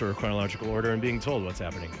in some sort of chronological order, and being told what's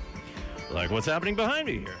happening. Like what's happening behind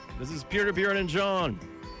me here. This is Peter, Bjorn, and John.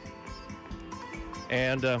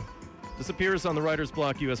 And this appears on the Writer's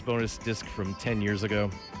Block US bonus disc from 10 years ago.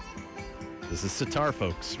 This is Sitar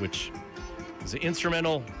Folks, which is an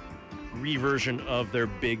instrumental reversion of their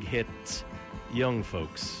big hit Young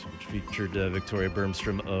Folks, which featured Victoria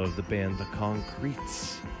Bermstrom of the band The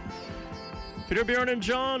Concretes. Peter, Bjorn, and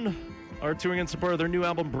John are touring in support of their new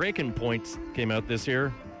album Breaking Point, came out this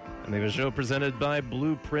year, and they have a show presented by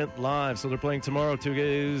Blueprint Live. So they're playing tomorrow,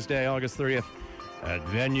 Tuesday, August 30th, at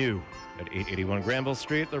Venue at 881 Granville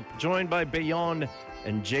Street. They're joined by Bayon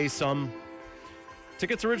and J-Sum.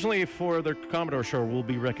 Tickets originally for their Commodore show will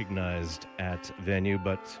be recognized at Venue,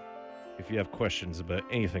 but if you have questions about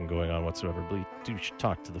anything going on whatsoever, please do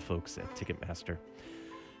talk to the folks at Ticketmaster.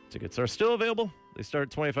 Tickets are still available. They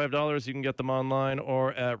start at $25. You can get them online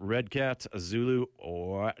or at Red Cat, Zulu,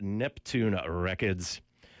 or Neptune Records.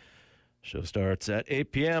 Show starts at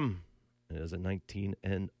 8 p.m. It is a 19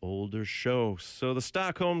 and older show. So the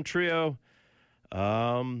Stockholm Trio,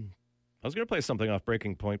 I was going to play something off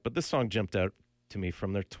Breaking Point, but this song jumped out to me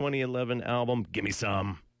from their 2011 album, Gimme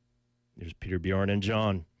Some. There's Peter, Bjorn, and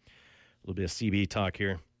John. A little bit of CB talk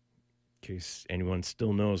here, in case anyone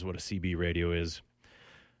still knows what a CB radio is.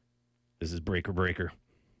 This is Breaker Breaker,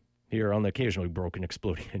 here on the occasionally broken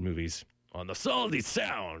exploding in movies on the Salty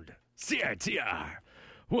Sound, CITR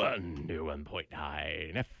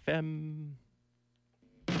 101.9 FM.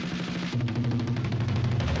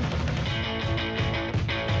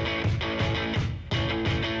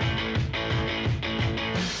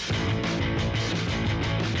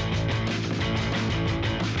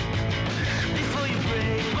 Before you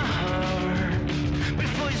break my heart,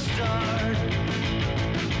 before you start,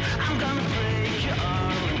 I'm gonna break your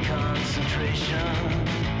arm in concentration.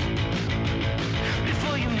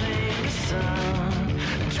 Before you make a sound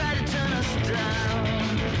and try to turn us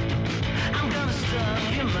down, I'm gonna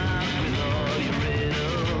stuff your mouth with all your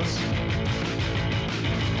riddles.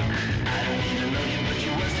 I don't even know you, but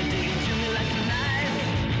you want to dig into me like a knife,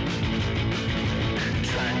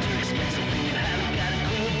 trying to explain something you haven't got a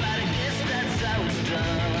clue about. I guess that's how it's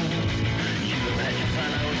done. You imagine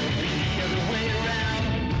find out it'll be the other way around.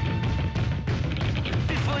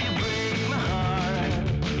 Before you break my heart,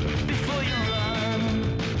 before you run,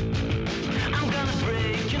 I'm gonna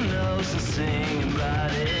break your nose and sing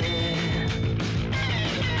about it.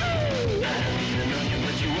 I don't even know you,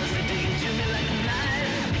 but you want to dig into me like a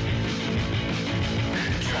knife,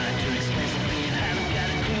 trying to explain something you haven't got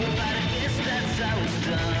a clue about. I guess that's how it's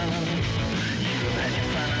done. You imagine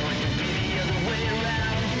find out it'll be the other way around.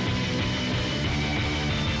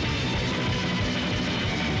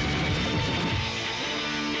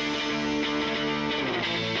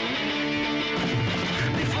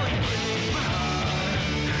 Before you break my heart,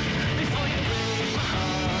 before you break my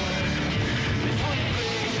heart, before you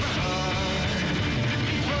break my heart,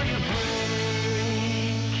 before you break.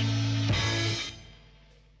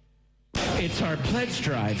 It's our pledge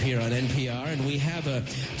drive here on NPR, and we have a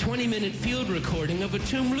 20-minute field recording of a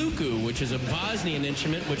tumluku, which is a Bosnian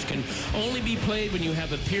instrument which can only be played when you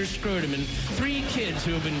have a pierced scrotum and 3 kids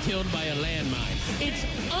who have been killed by a landmine. It's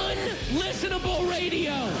unlistenable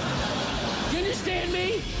radio. You understand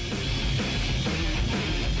me?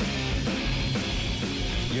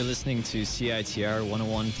 You're listening to CITR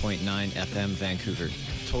 101.9 FM Vancouver.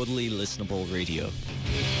 Totally listenable radio.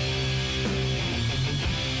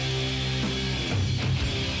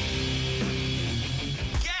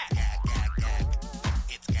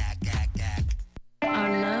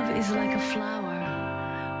 Our love is like a flower,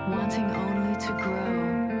 wanting only to grow.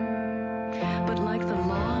 But like the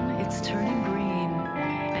lawn, it's turning green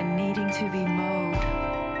and needing to be mowed.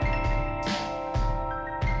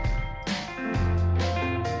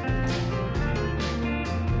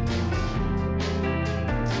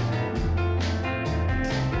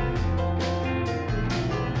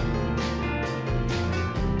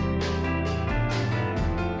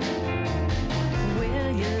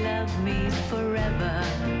 Will you love me forever?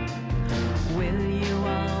 Will you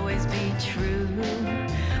always be true?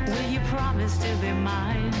 Will you promise to be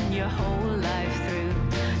mine your whole life through?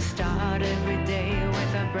 Start every day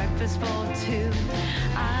with a breakfast for 2.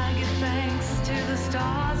 I give thanks to the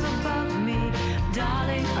stars above me.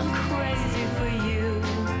 Darling, I'm crazy for you.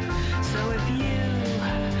 So if you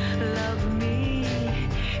love me,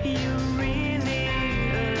 you really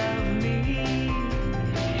love me.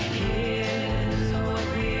 Here's what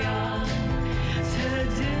we are to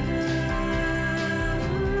do.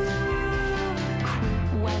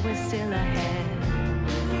 Quit while we're still ahead.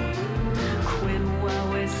 Quit while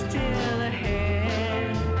we're still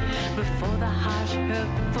ahead. Before the harsh,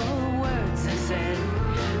 hurtful words are said.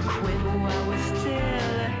 Quit while we're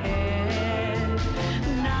still ahead.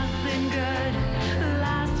 Nothing good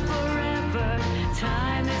lasts forever.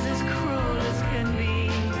 Time is as cruel as can be.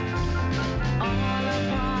 All our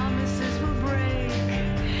promises will break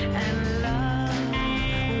and love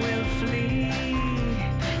will flee.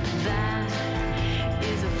 That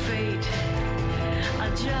is a fate I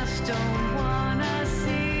just don't wanna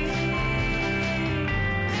see.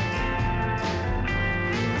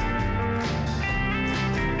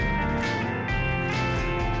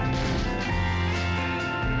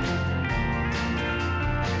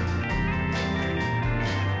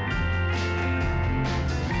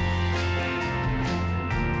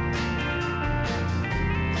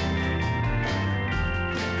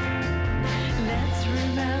 Let's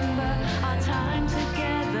remember our time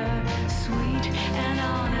together.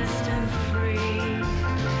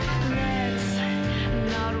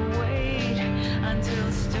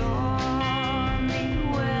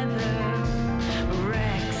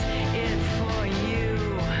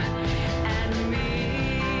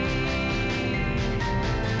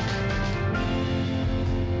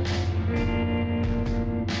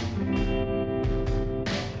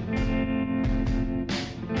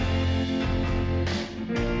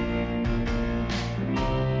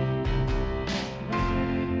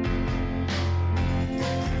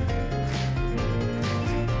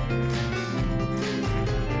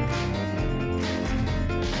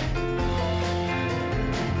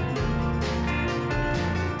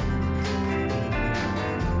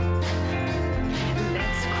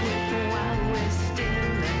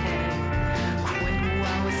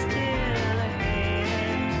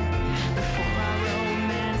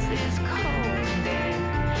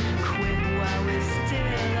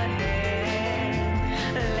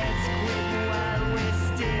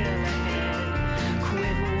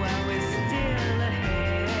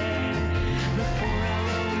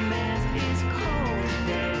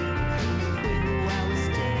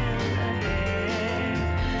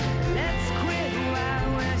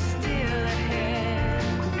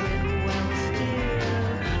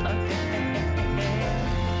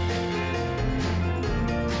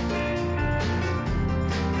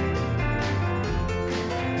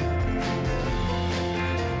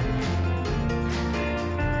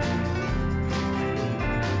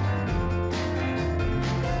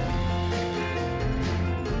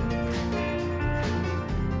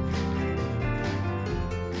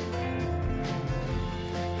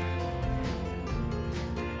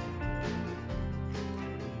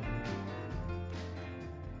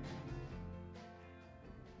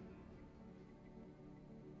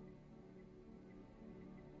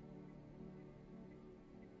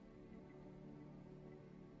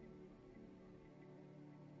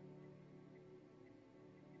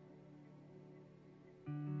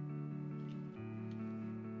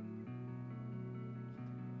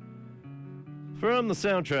 From the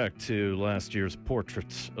soundtrack to last year's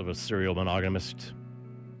Portrait of a Serial Monogamist,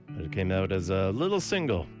 it came out as a little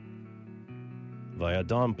single via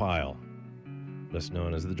Don Pyle, best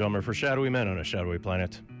known as the drummer for Shadowy Men on a Shadowy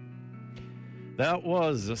Planet. That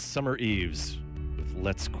was Summer Eves with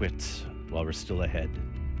Let's Quit While We're Still Ahead.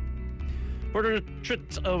 Portrait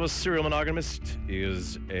of a Serial Monogamist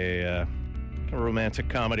is a kind of romantic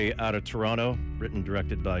comedy out of Toronto, written and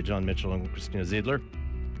directed by John Mitchell and Christina Ziedler.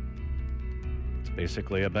 It's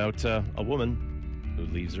basically about a woman who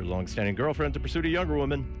leaves her long-standing girlfriend to pursue a younger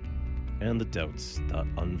woman and the doubts that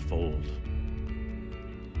unfold.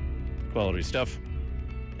 Quality stuff.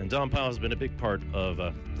 And Don Pyle has been a big part of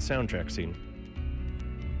the soundtrack scene.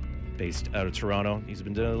 Based out of Toronto. He's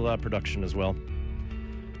been doing a lot of production as well.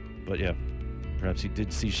 But yeah, perhaps you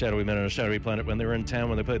did see Shadowy Men on a Shadowy Planet when they were in town,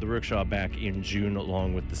 when they played the Workshop back in June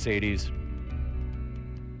along with the Sadies.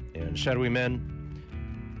 And Shadowy Men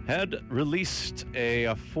had released a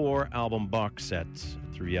 4-album box set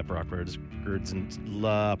through Yep Rock Records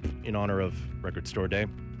in honor of Record Store Day.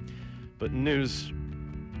 But news,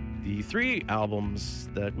 the 3 albums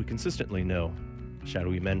that we consistently know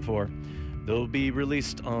Shadowy Men for, they'll be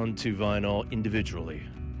released onto vinyl individually,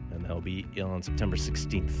 and they'll be on September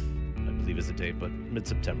 16th, I believe is the date, but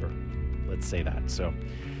mid-September, let's say that. So,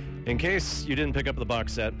 in case you didn't pick up the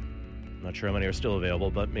box set, not sure how many are still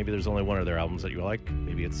available, but maybe there's only one of their albums that you like.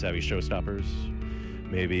 Maybe it's Savvy Showstoppers.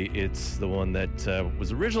 Maybe it's the one that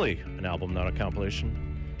was originally an album, not a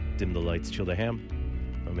compilation, Dim the Lights, Chill the Ham.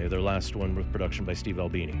 Or maybe their last one with production by Steve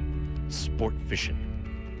Albini, Sport Fishin'.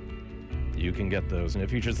 You can get those, and it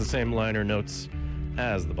features the same liner notes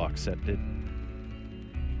as the box set did.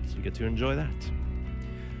 So you get to enjoy that.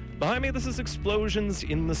 Behind me, this is Explosions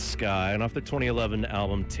in the Sky, and off the 2011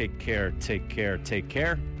 album Take Care, Take Care, Take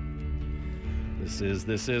Care. This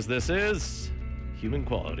is Human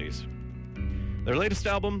Qualities. Their latest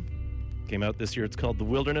album came out this year. It's called The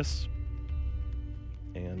Wilderness.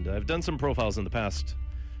 And I've done some profiles in the past,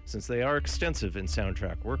 since they are extensive in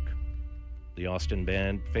soundtrack work. The Austin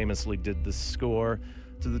Band famously did the score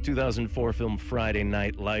to the 2004 film Friday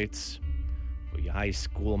Night Lights. For you high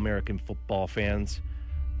school American football fans,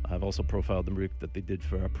 I've also profiled the work that they did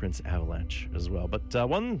for Prince Avalanche as well. But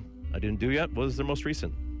one I didn't do yet was their most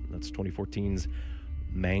recent. That's 2014's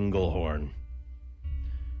Manglehorn.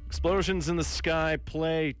 Explosions in the Sky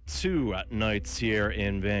play 2 nights here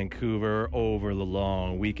in Vancouver over the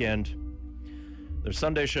long weekend. Their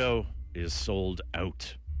Sunday show is sold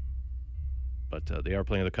out. But they are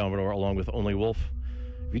playing the Commodore along with Only Wolf.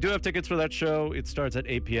 If you do have tickets for that show, it starts at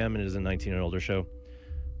 8 p.m. and is a 19 and older show.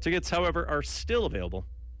 Tickets, however, are still available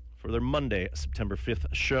for their Monday, September 5th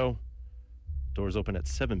show. Doors open at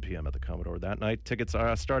 7 p.m. at the Commodore that night. Tickets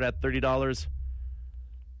start at $30,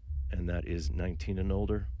 and that is 19 and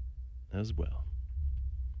older as well.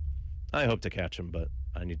 I hope to catch them, but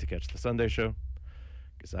I need to catch the Sunday show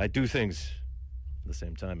because I do things at the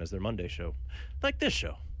same time as their Monday show, like this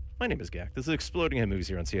show. My name is Gak. This is Exploding Head Movies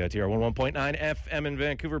here on CITR 101.9 FM in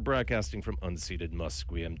Vancouver, broadcasting from unceded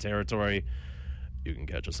Musqueam territory. You can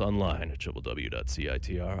catch us online at www.citr.ca.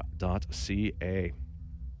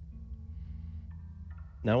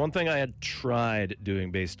 Now, one thing I had tried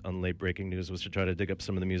doing based on late breaking news was to try to dig up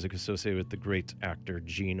some of the music associated with the great actor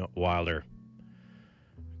Gene Wilder.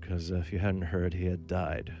 Because if you hadn't heard, he had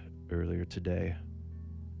died earlier today.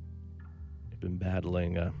 He'd been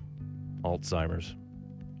battling Alzheimer's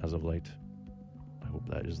as of late. I hope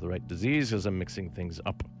that is the right disease as I'm mixing things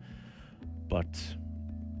up. But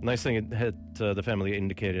nice thing, it had the family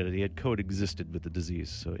indicated that he had coexisted with the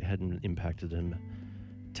disease, so it hadn't impacted him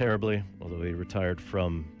terribly, although he retired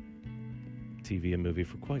from TV and movie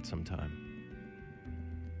for quite some time.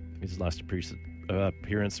 His last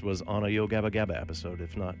appearance was on a Yo Gabba Gabba episode.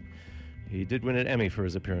 If not, he did win an Emmy for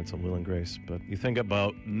his appearance on Will and Grace. But you think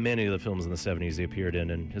about many of the films in the 70s he appeared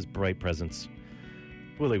in and his bright presence.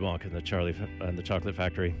 Willy Wonka and the Chocolate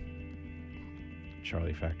Factory.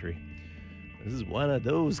 Charlie Factory. This is one of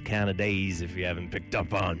those kind of days if you haven't picked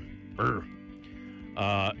up on.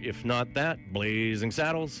 If not that, Blazing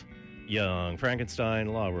Saddles, Young Frankenstein,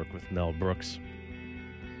 a lot of work with Mel Brooks.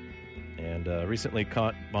 And recently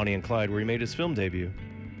caught Bonnie and Clyde, where he made his film debut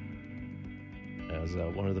as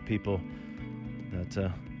one of the people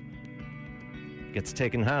that gets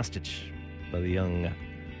taken hostage by the young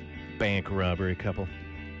bank robbery couple.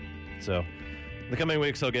 So, in the coming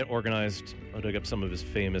weeks, I'll get organized. I'll dig up some of his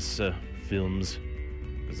famous films,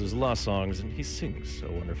 because there's a lot of songs, and he sings so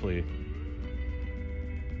wonderfully.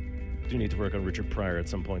 I do need to work on Richard Pryor at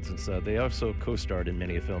some point, since they also co-starred in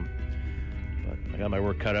many a film. But I got my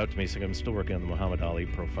work cut out to me, so I'm still working on the Muhammad Ali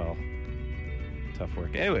profile. Tough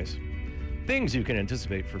work. Anyways, things you can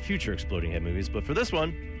anticipate for future exploding head movies. But for this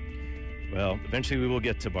one, well, eventually we will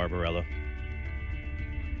get to Barbarella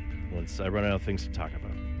once I run out of things to talk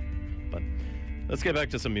about. But let's get back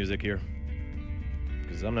to some music here,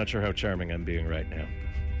 because I'm not sure how charming I'm being right now.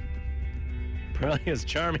 Probably as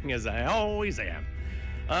charming as I always am.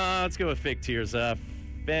 Let's go with Fake Tears,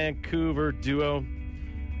 Vancouver duo.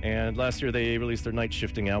 And last year they released their Night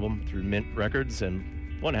Shifting album through Mint Records,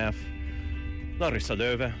 and one half, Larissa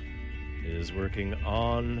Löwe, is working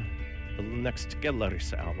on the next Get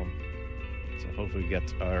Larissa album. So hopefully we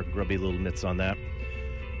get our grubby little mitts on that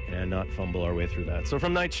and not fumble our way through that. So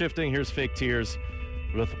from Night Shifting, here's Fake Tears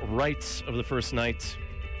with Rites of the First Night.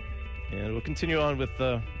 And we'll continue on with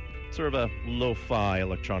sort of a lo-fi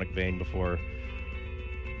electronic vein before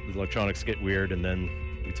the electronics get weird, and then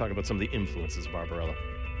we talk about some of the influences of Barbarella.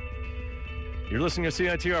 You're listening to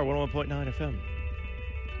CITR 101.9 FM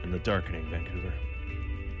in the darkening Vancouver.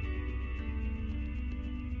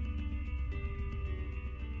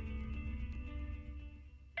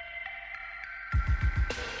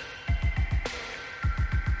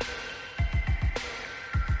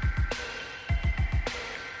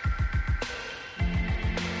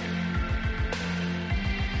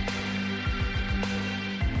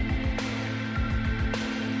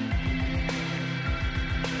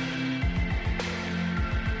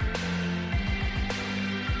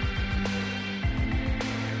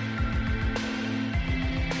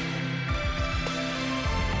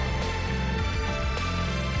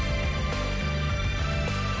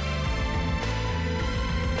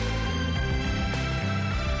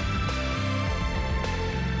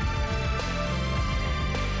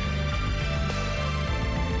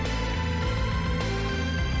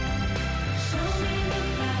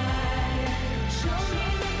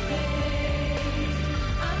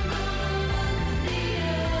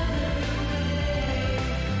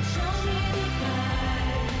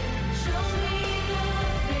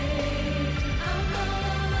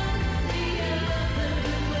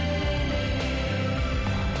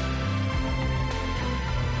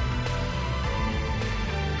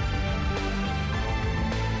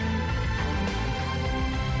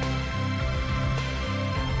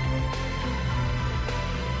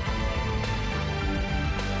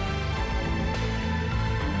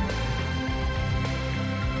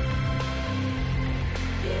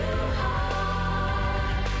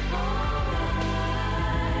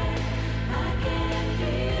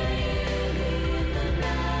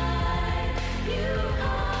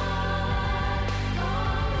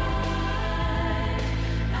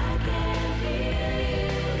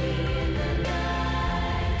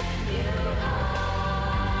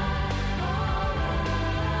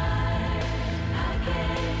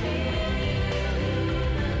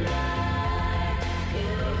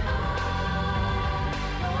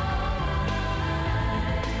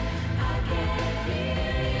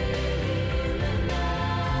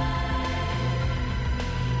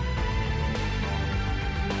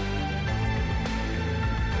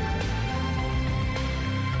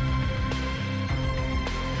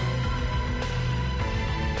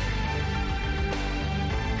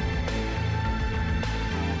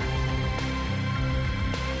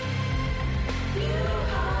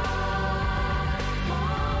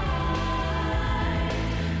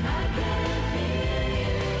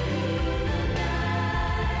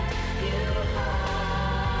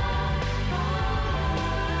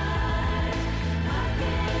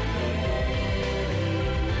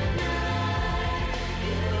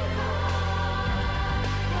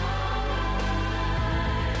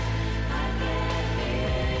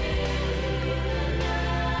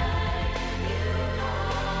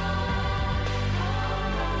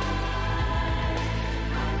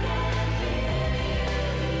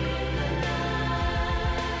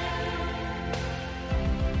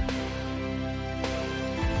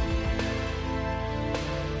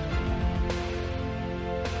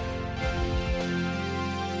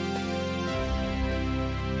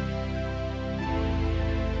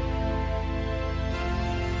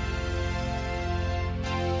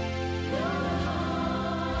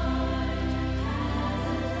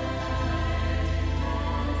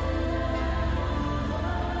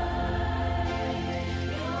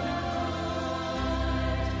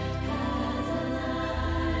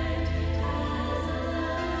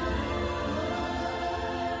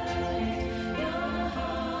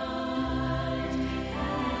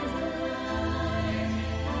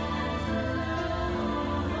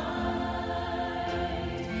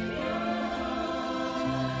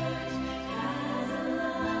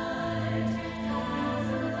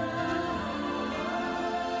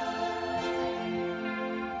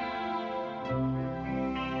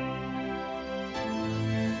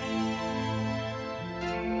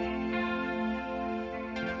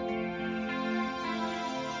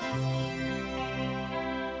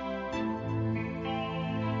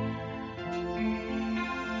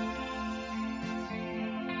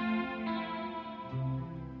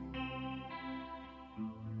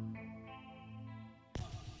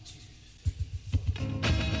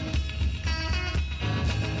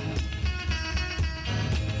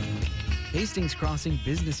 Hastings Crossing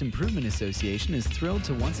Business Improvement Association is thrilled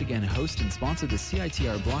to once again host and sponsor the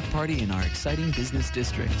CITR Block Party in our exciting business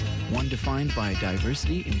district, one defined by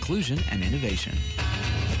diversity, inclusion, and innovation.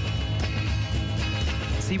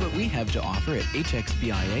 See what we have to offer at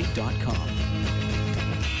hxbia.com.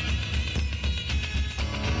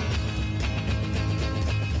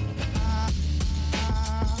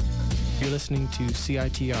 You're listening to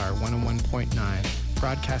CITR 101.9,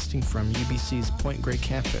 broadcasting from UBC's Point Grey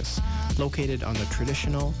campus, located on the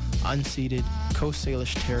traditional, unceded Coast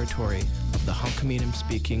Salish territory of the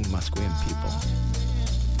Hunkaminam-speaking Musqueam people.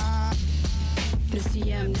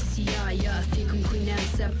 Nisiyam nisiyaya thikum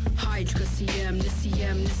quinansep hydra siyam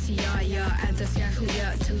nisiyaya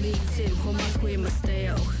antasyaklia talitin homasque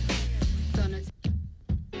masteo.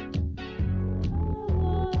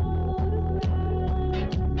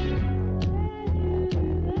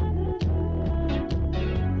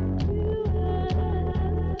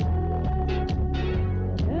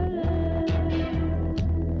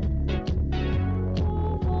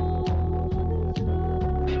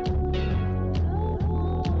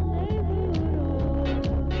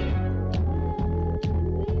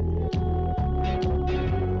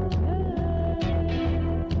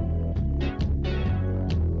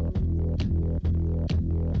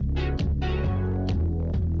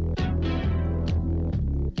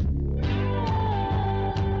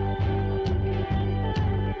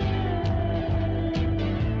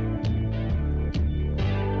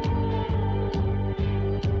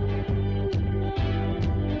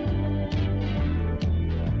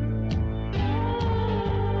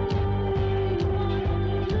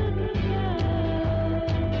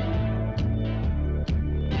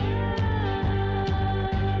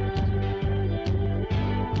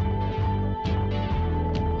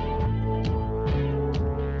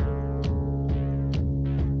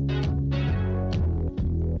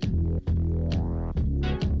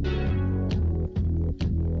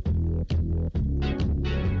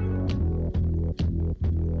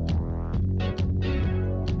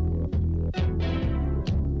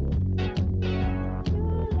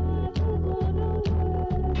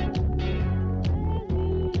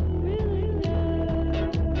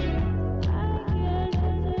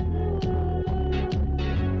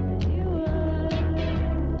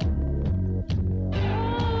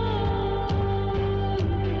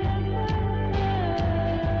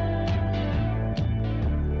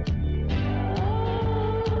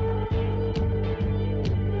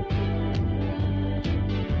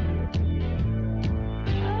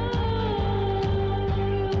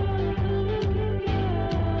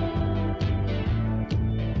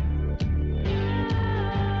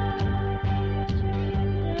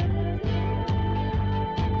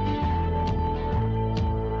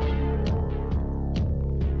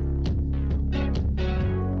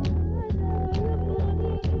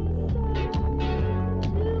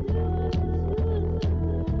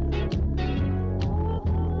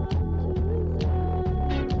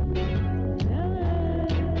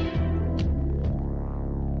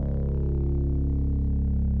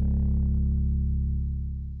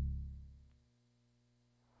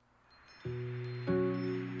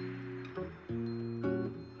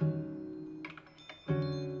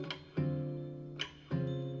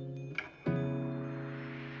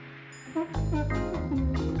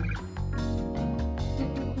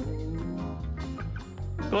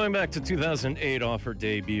 Going back to 2008 off her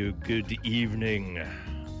debut, Good Evening.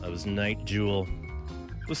 That was Night Jewel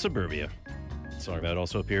with Suburbia. The song that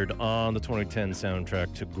also appeared on the 2010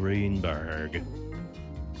 soundtrack to Greenberg.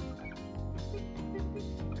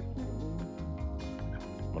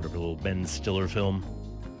 Wonderful little Ben Stiller film.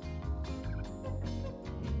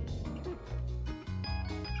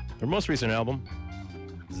 Her most recent album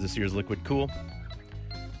is this year's Liquid Cool.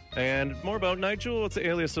 And more about Night Jewel. It's the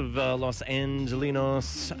alias of Los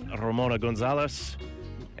Angelinos Ramona Gonzalez.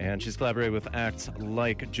 And she's collaborated with acts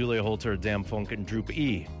like Julia Holter, Damn Funk, and Droop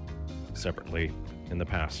E separately in the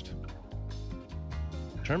past.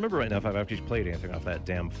 I'm trying to remember right now if I've actually played anything off that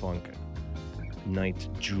Damn Funk Night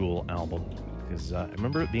Jewel album, because I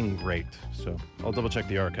remember it being great. So I'll double check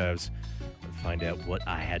the archives and find out what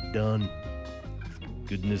I had done.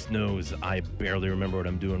 Goodness knows I barely remember what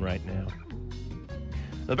I'm doing right now.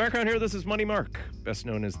 The background here, this is Money Mark, best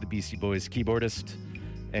known as the Beastie Boys keyboardist.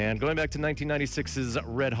 And going back to 1996's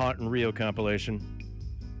Red Hot in Rio compilation,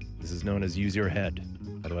 this is known as Use Your Head,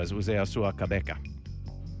 otherwise Use a Sua Cabeza.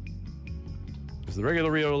 Because the regular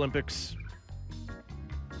Rio Olympics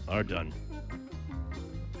are done.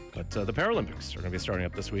 But the Paralympics are going to be starting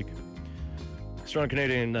up this week. Strong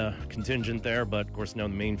Canadian contingent there, but of course now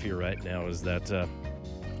the main fear right now is that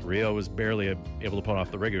Rio was barely able to put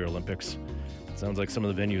off the regular Olympics. It sounds like some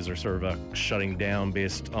of the venues are sort of shutting down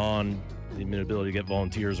based on the inability to get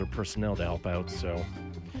volunteers or personnel to help out. So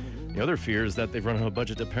the other fear is that they've run out of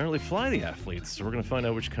budget to apparently fly the athletes. So we're going to find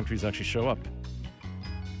out which countries actually show up.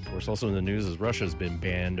 Of course, also in the news is Russia's been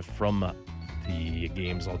banned from the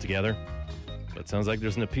games altogether. But it sounds like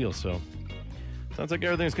there's an appeal, so sounds like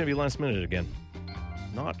everything's going to be last minute again.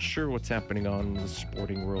 Not sure what's happening on the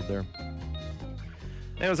sporting world there.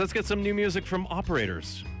 Anyways, let's get some new music from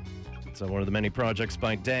Operators. It's one of the many projects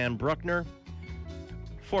by Dan Bruckner,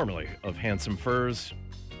 formerly of Handsome Furs.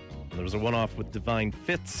 And there was a one-off with Divine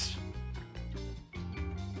Fits.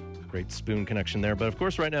 Great Spoon connection there. But of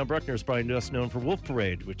course, right now, Bruckner is probably just known for Wolf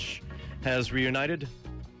Parade, which has reunited.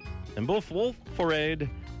 And both Wolf Parade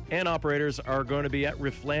and Operators are going to be at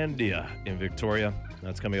Rifflandia in Victoria.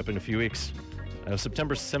 That's coming up in a few weeks. I have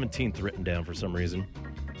September 17th written down for some reason.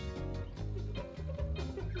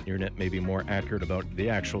 Internet may be more accurate about the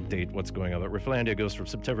actual date, what's going on. But Rifflandia goes from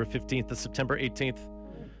September 15th to September 18th.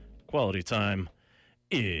 Quality time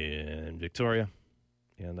in Victoria.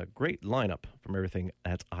 And a great lineup from everything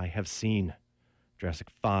that I have seen. Jurassic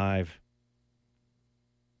 5,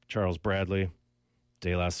 Charles Bradley,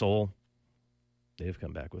 De La Soul. They've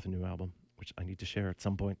come back with a new album, which I need to share at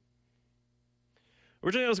some point.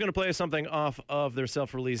 Originally, I was going to play something off of their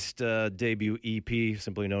self-released debut EP,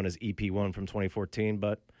 simply known as EP1 from 2014,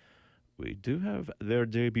 but we do have their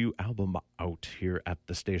debut album out here at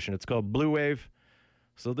the station. It's called Blue Wave.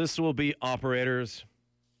 So this will be Operators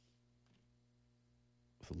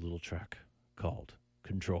with a little track called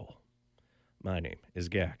Control. My name is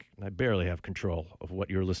Gak, and I barely have control of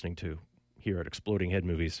what you're listening to here at Exploding Head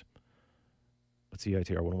Movies. But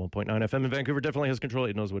CITR 101.9 FM in Vancouver definitely has control.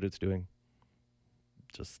 It knows what it's doing.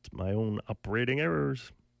 Just my own operating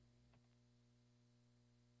errors.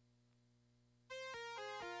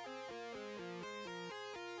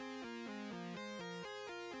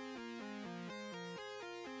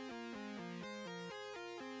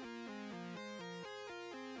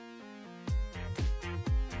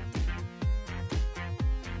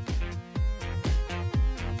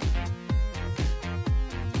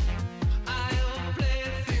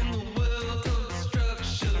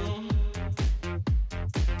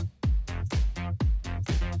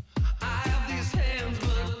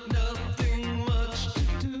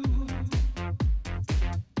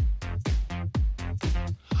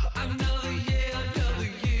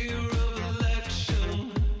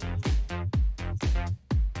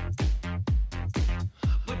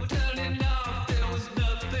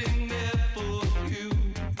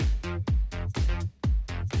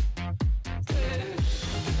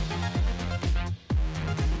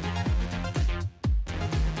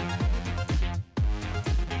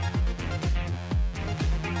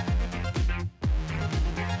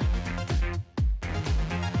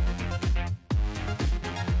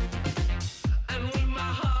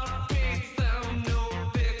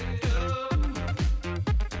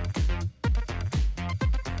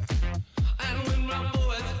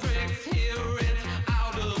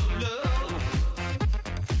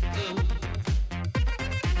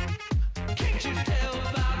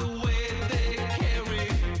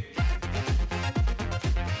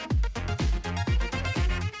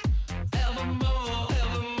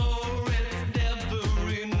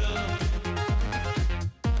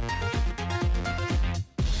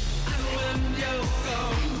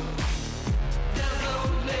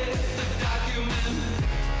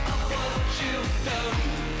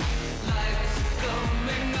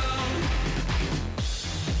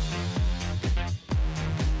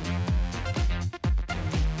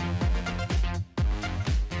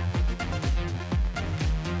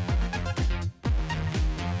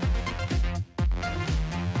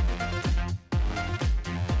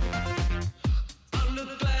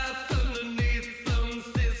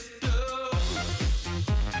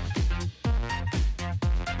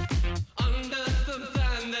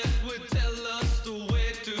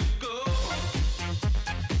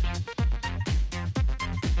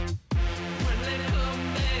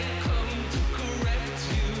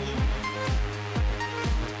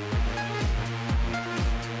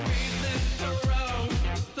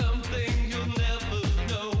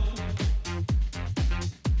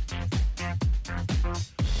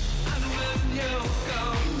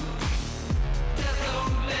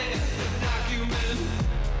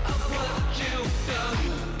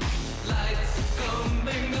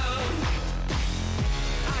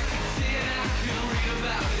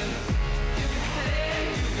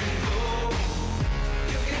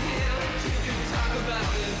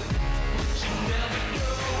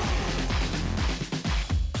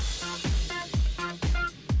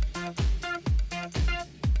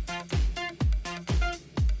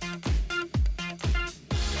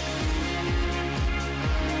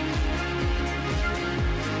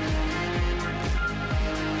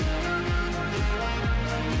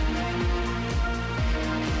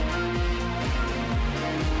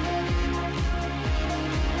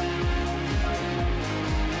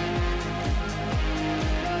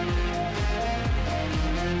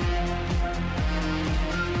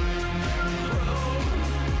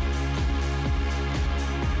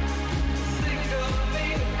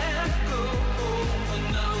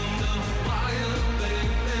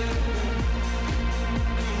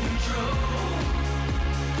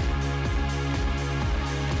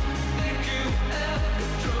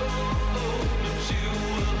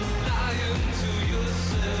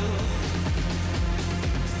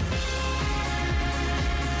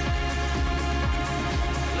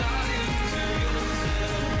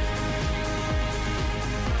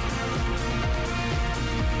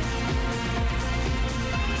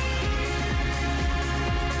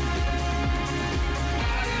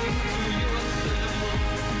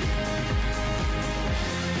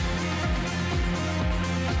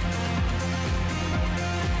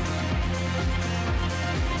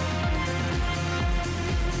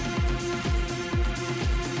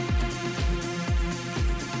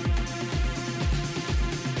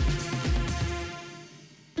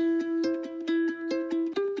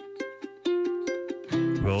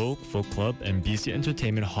 Travel Club and BC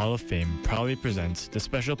Entertainment Hall of Fame proudly presents the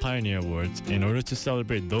Special Pioneer Awards in order to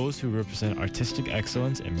celebrate those who represent artistic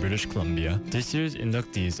excellence in British Columbia. This year's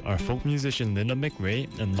inductees are folk musician Linda McRae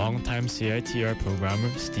and longtime CITR programmer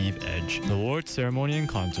Steve Edge. The award ceremony and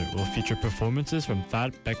concert will feature performances from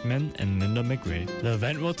Thad Beckman and Linda McRae. The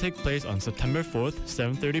event will take place on September 4th,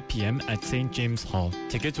 7:30 p.m. at St. James Hall.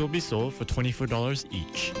 Tickets will be sold for $24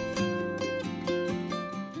 each.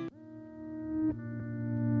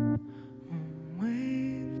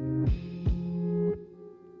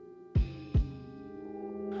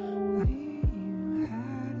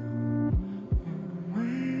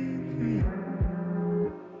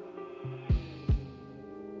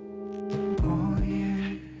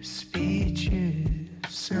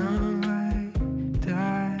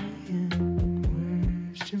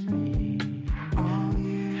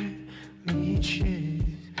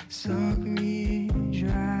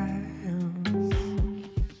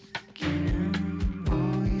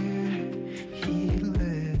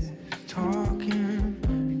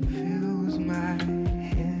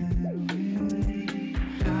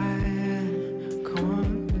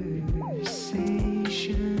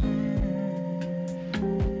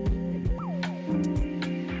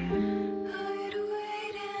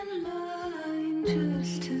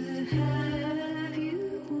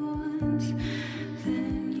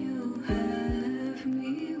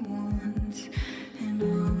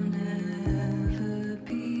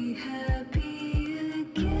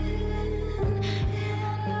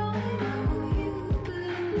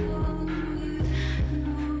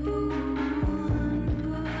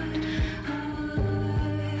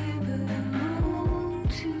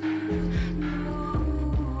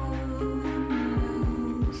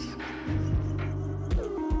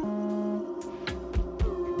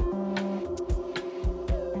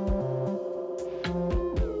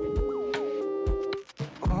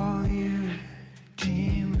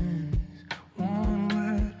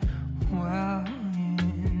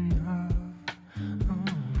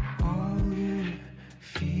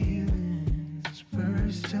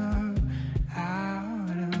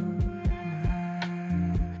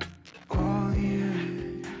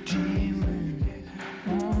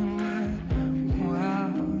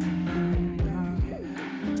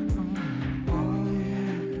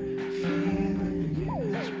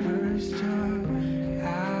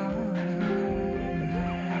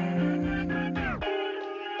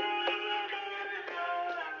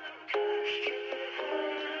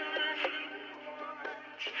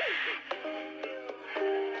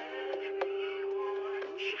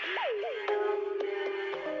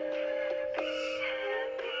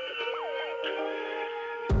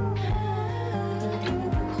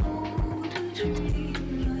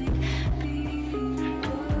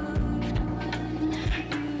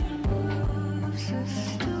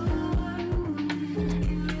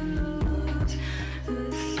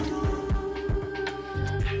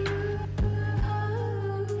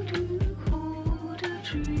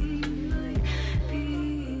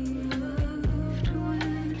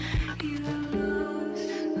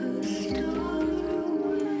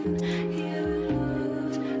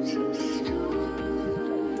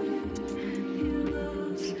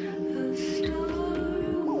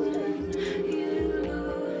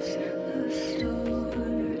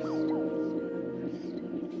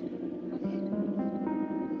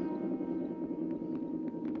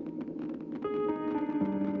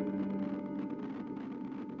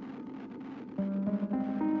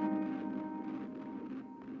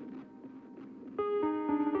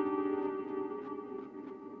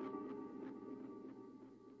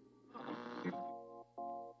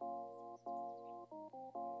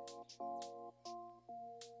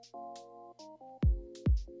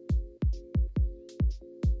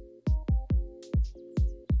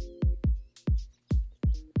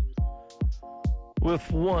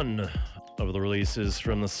 With one of the releases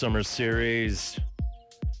from the summer series,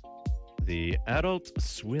 the Adult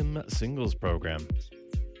Swim Singles Program.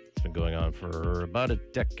 It's been going on for about a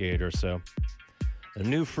decade or so. A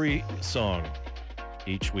new free song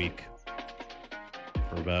each week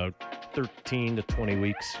for about 13 to 20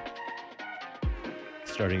 weeks,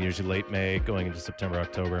 starting usually late May, going into September,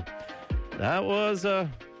 October. That was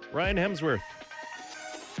Ryan Hemsworth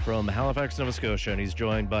from Halifax, Nova Scotia, and he's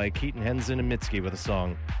joined by Keaton Henson and Mitski with a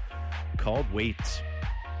song called Wait.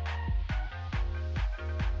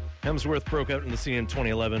 Hemsworth broke out in the scene in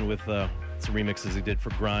 2011 with some remixes he did for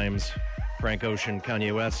Grimes, Frank Ocean,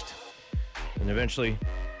 Kanye West, and eventually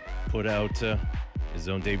put out his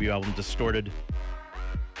own debut album, Distorted.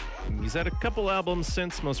 He's had a couple albums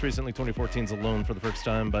since, most recently 2014's Alone for the first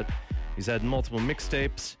time, but he's had multiple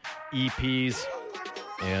mixtapes, EPs,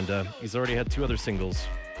 And he's already had 2 other singles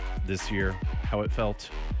this year, How It Felt,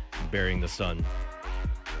 Burying the Sun.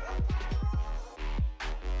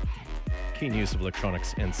 Keen use of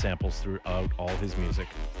electronics and samples throughout all his music.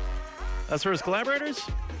 As for his collaborators,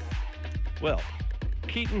 well,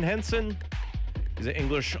 Keaton Henson, he's an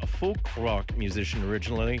English folk rock musician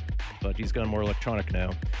originally, but he's gone more electronic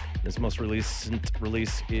now. His most recent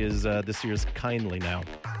release is this year's Kindly Now.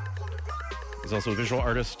 He's also a visual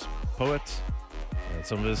artist, poet, and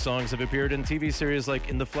some of his songs have appeared in TV series like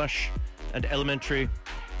In the Flesh and Elementary,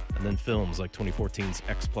 and then films like 2014's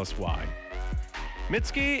X+Y.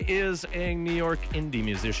 Mitski is a New York indie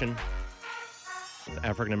musician with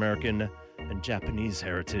African-American and Japanese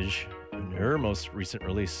heritage, and her most recent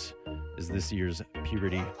release is this year's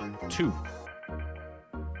Puberty 2.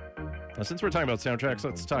 Now, since we're talking about soundtracks,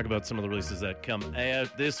 let's talk about some of the releases that come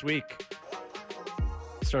out this week.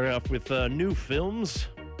 Starting off with new films.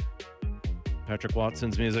 Patrick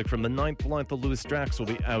Watson's music from the 9th Life of Louis Drax will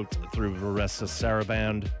be out through Varese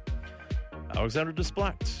Saraband. Alexander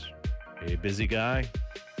Desplat, a busy guy.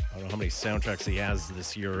 I don't know how many soundtracks he has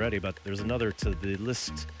this year already, but there's another to the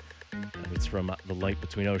list. And it's from The Light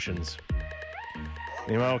Between Oceans.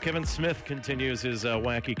 Meanwhile, Kevin Smith continues his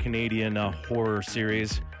wacky Canadian horror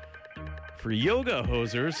series. For Yoga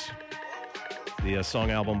Hosers, the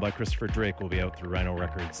song album by Christopher Drake will be out through Rhino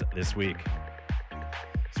Records this week.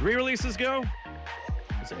 As re-releases go,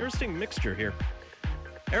 there's an interesting mixture here.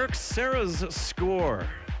 Eric Serra's score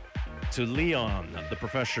to Leon, the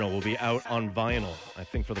Professional, will be out on vinyl, I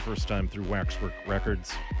think for the first time through Waxwork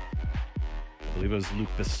Records. I believe it was Luc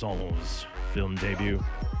Besson's film debut,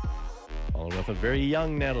 along with a very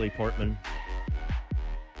young Natalie Portman,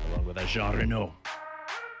 along with a Jean Reno.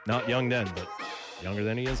 Not young then, but younger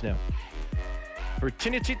than he is now. For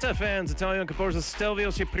Cinecittà fans, Italian composer Stelvio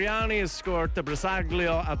Cipriani's score to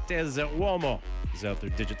Bersaglio a Tese Uomo is out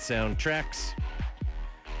through Digit Sound Tracks.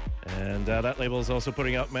 And that label is also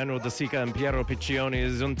putting out Manuel De Sica and Piero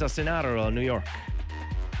Piccioni's Un Tassinaro in New York.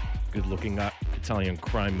 Good-looking Italian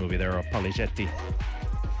crime movie there, or Paligetti.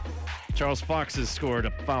 Charles Fox's score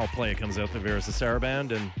to Foul Play comes out through Varese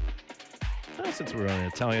Saraband. And since we're on an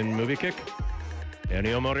Italian movie kick,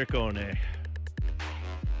 Ennio Morricone,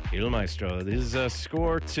 Il Maestro. His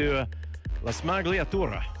score to La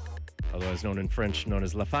Smagliatura, otherwise known in French, known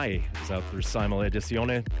as La Faille, is out through Simul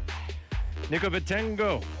Edizione. Nico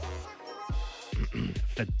Vitengo.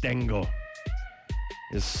 Vitengo.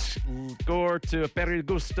 His score to Per il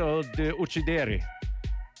gusto di uccidere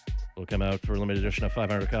will come out for a limited edition of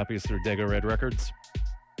 500 copies through Dego Red Records.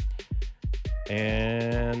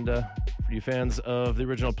 And for you fans of the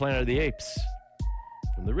original Planet of the Apes,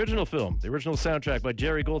 from the original film, the original soundtrack by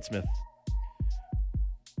Jerry Goldsmith,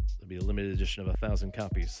 there'll be a limited edition of 1,000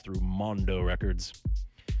 copies through Mondo Records.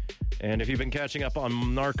 And if you've been catching up on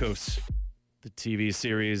Narcos, the TV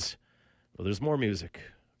series, well, there's more music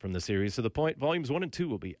from the series. To the point, volumes 1 and 2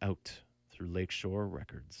 will be out through Lakeshore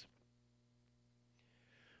Records.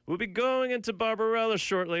 We'll be going into Barbarella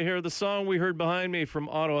shortly. Here, the song we heard behind me from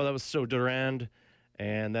Ottawa, that was So Durand.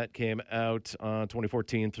 And that came out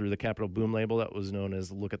 2014 through the Capital Boom label that was known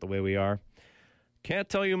as Look at the Way We Are. Can't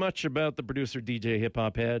tell you much about the producer DJ Hip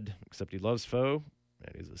Hop Head, except he loves pho,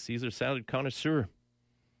 and he's a Caesar salad connoisseur.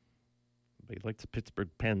 But he likes the Pittsburgh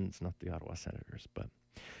Pens, not the Ottawa Senators. But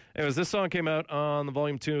anyways, this song came out on the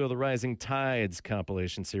Volume 2 of the Rising Tides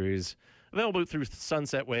compilation series, available through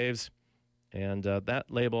Sunset Waves. And that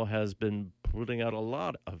label has been putting out a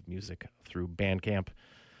lot of music through Bandcamp,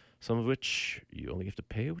 some of which you only have to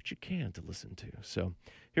pay what you can to listen to. So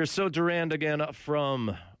here's So Durand again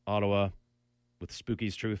from Ottawa with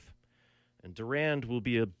Spooky's Truth. And Durand will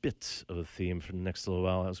be a bit of a theme for the next little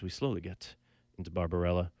while as we slowly get into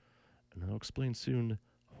Barbarella. And I'll explain soon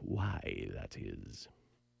why that is.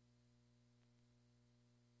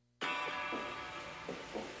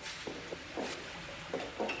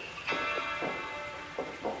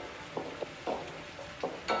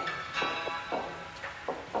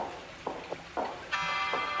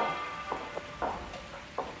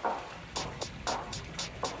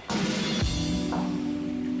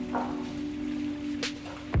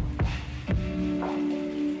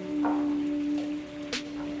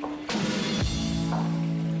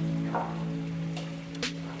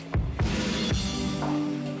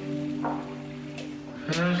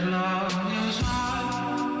 As long as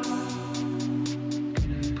I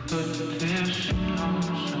can put this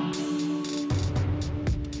lonesome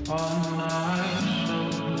on my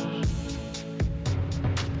shoulders,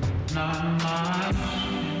 not my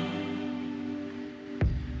sin.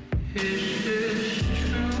 Is this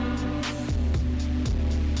true?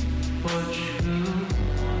 What you want?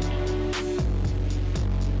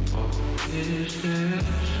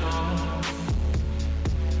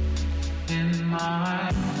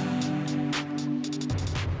 my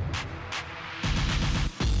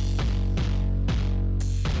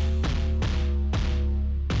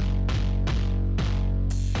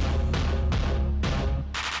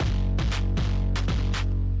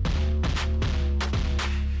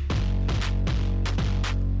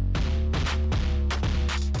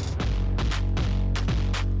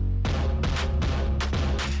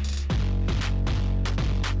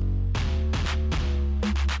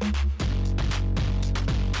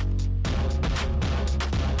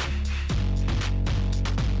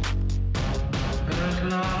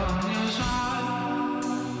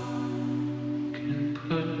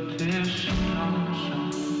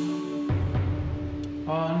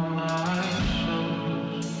on my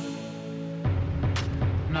shoulders,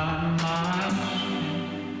 not mine.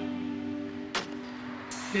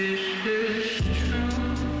 Is this true?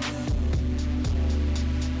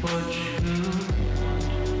 What you want?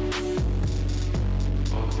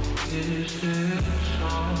 Or is this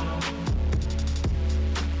all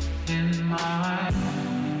in my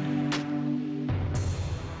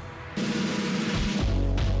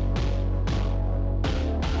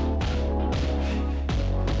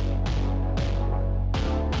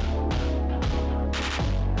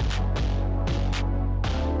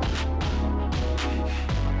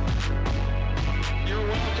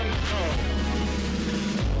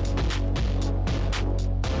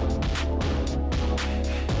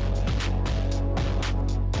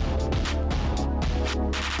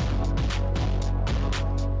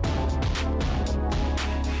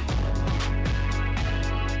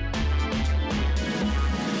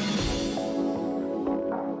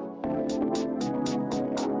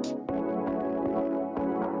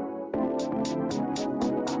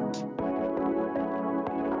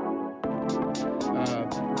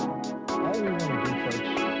all we want to do, folks,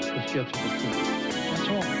 is get to the point. That's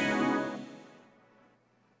all.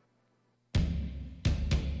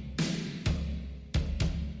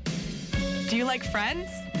 Do you like Friends?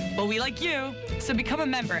 Well, we like you. So become a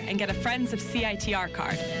member and get a Friends of CITR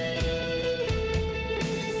card.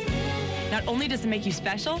 Not only does it make you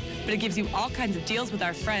special, but it gives you all kinds of deals with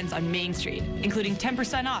our friends on Main Street, including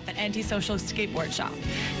 10% off at Antisocial Skateboard Shop,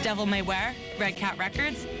 Devil May Wear, Red Cat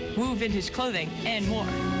Records, Woo Vintage Clothing, and more.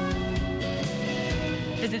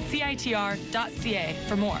 Visit CITR.ca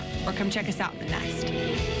for more, or come check us out in the Nest.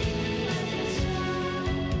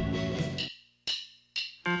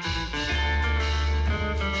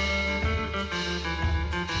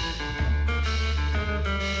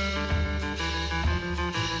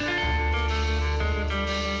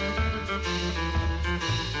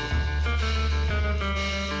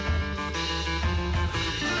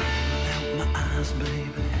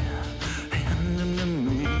 Baby, hand them to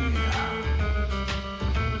me.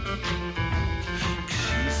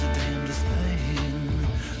 She's the damnedest thing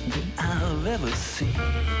that I've ever seen.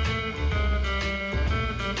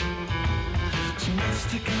 She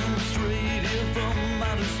must have come straight here from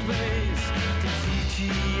outer space. From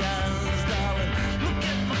CGI's, darling. Look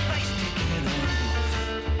at my face,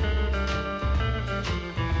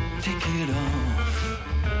 take it off.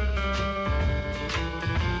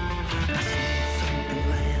 I saw something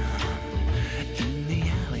land in the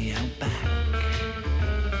alley out back.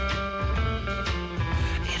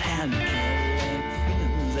 It had Cadillac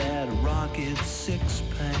fins at a rocket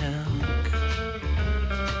six-pack.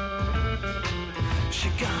 She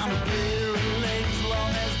got a pair of legs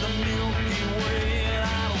long as the Milky Way, and I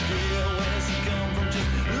don't care where she come from, just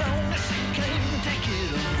long as she came.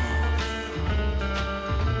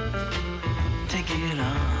 Take it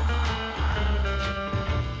off.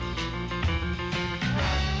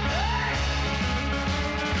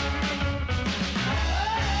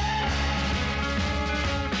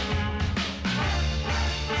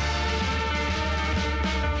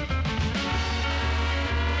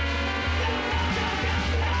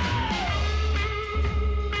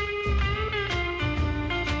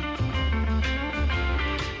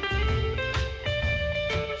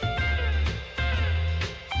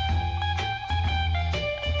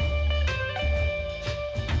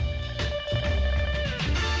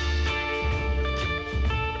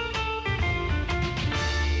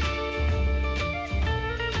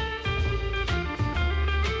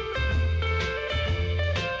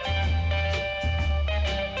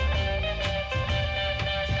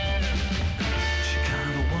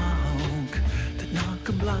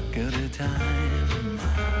 Block at a time.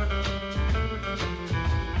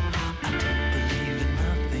 I don't believe in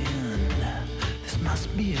nothing. This must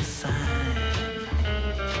be a sign.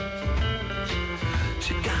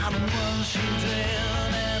 She got a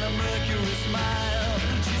Washington and a Mercury smile.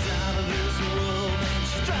 She's out of this world and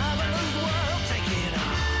she's driving this world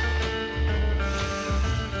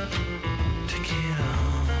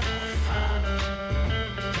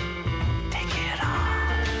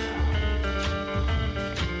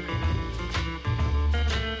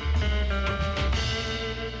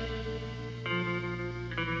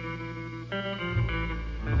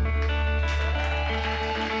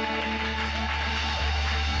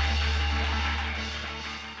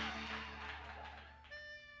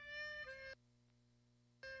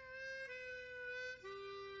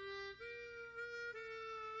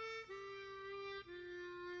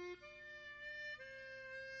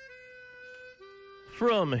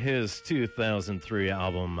from his 2003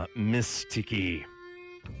 album Mystiki,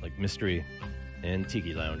 like mystery and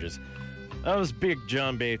tiki lounges. That was Big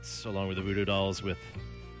John Bates along with the Voodoo Dolls with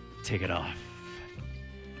Take It Off.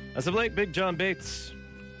 As of late, Big John Bates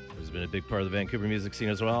has been a big part of the Vancouver music scene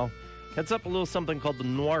as well. Heads up a little something called the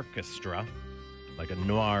Noirchestra, like a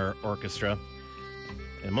noir orchestra.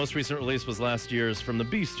 And most recent release was last year's From the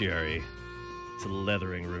Bestiary to the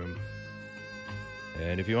Leathering Room.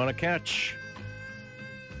 And if you want to catch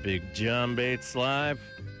Big John Bates live,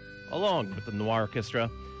 along with the Noirchestra,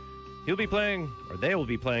 he'll be playing, or they will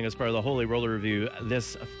be playing as part of the Holy Roller Review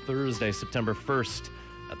this Thursday, September 1st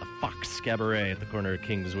at the Fox Cabaret at the corner of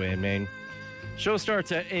Kingsway in Maine. Show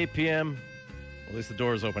starts at 8 p.m. At least the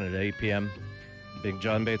doors open at 8 p.m. Big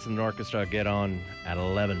John Bates and the Orchestra get on at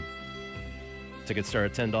 11. Tickets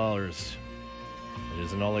start at $10. It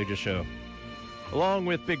is an all-ages show. Along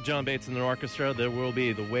with Big John Bates and the Orchestra, there will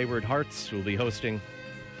be the Wayward Hearts, who will be hosting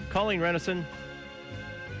Colleen Renison,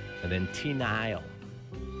 and then T. Nile.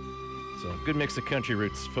 So a good mix of country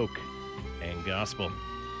roots, folk, and gospel.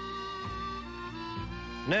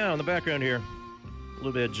 Now, in the background here, a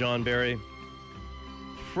little bit of John Barry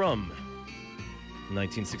from the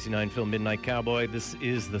 1969 film Midnight Cowboy. This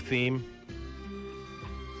is the theme.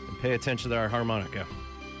 And pay attention to our harmonica.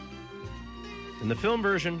 In the film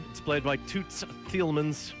version, it's played by Toots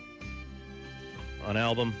Thielmans on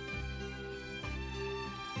album.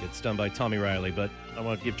 It's done by Tommy Riley, but I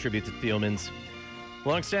want to give tribute to Thielmans.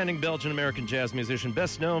 Long-standing Belgian-American jazz musician,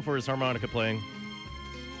 best known for his harmonica playing.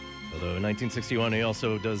 Although in 1961, he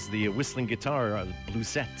also does the whistling guitar,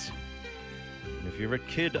 bluesette. And if you're a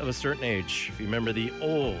kid of a certain age, if you remember the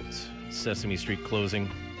old Sesame Street closing,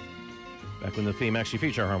 back when the theme actually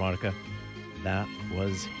featured harmonica, that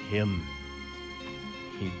was him.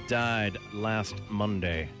 He died last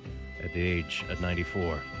Monday at the age of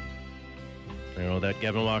 94. You know that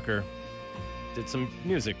Gavin Walker did some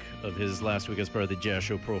music of his last week as part of the Jazz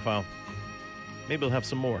Show profile. Maybe we'll have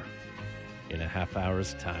some more in a half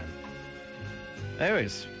hour's time.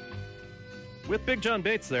 Anyways, with Big John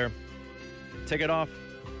Bates there, Take It Off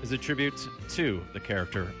is a tribute to the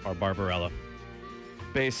character, our Barbarella,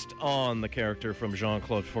 based on the character from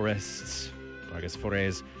Jean-Claude Forest's, or I guess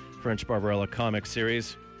Forest's, French Barbarella comic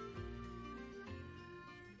series.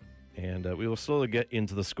 And we will slowly get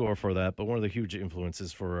into the score for that, but one of the huge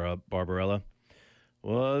influences for Barbarella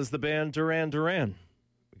was the band Duran Duran,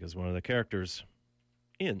 because one of the characters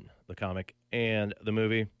in the comic and the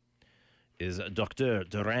movie is Docteur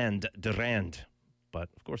Durand Durand. But,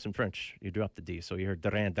 of course, in French, you drop the D, so you hear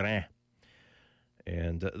Duran Duran.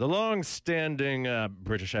 And the long-standing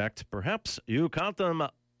British act, perhaps you caught them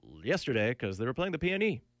yesterday because they were playing the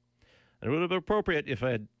PNE. And it would have been appropriate if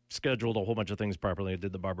I had scheduled a whole bunch of things properly. I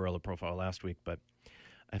did the Barbarella profile last week, but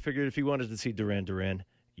I figured if you wanted to see Duran Duran,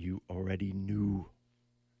 you already knew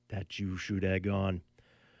that you should have gone.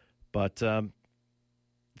 But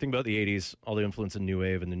think about the 80s, all the influence in New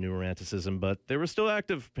Wave and the New Romanticism, but they were still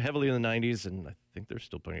active heavily in the 90s, and I think they're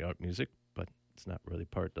still putting out music, but it's not really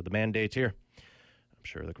part of the mandate here. I'm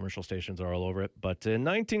sure the commercial stations are all over it. But in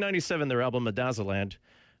 1997, their album Madazaland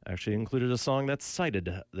actually included a song that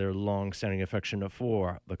cited their long-standing affection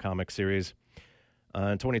for the comic series.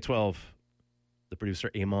 In 2012, the producer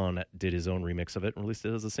Amon did his own remix of it and released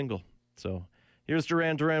it as a single. So here's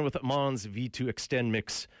Duran Duran with Amon's V2 Extend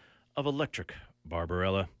mix of Electric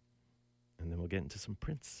Barbarella. And then we'll get into some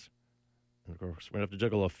Prince. And of course, we're going to have to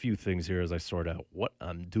juggle a few things here as I sort out what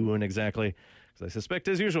I'm doing exactly. Because I suspect,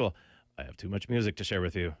 as usual, I have too much music to share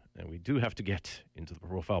with you. And we do have to get into the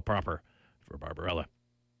profile proper for Barbarella.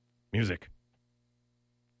 Music.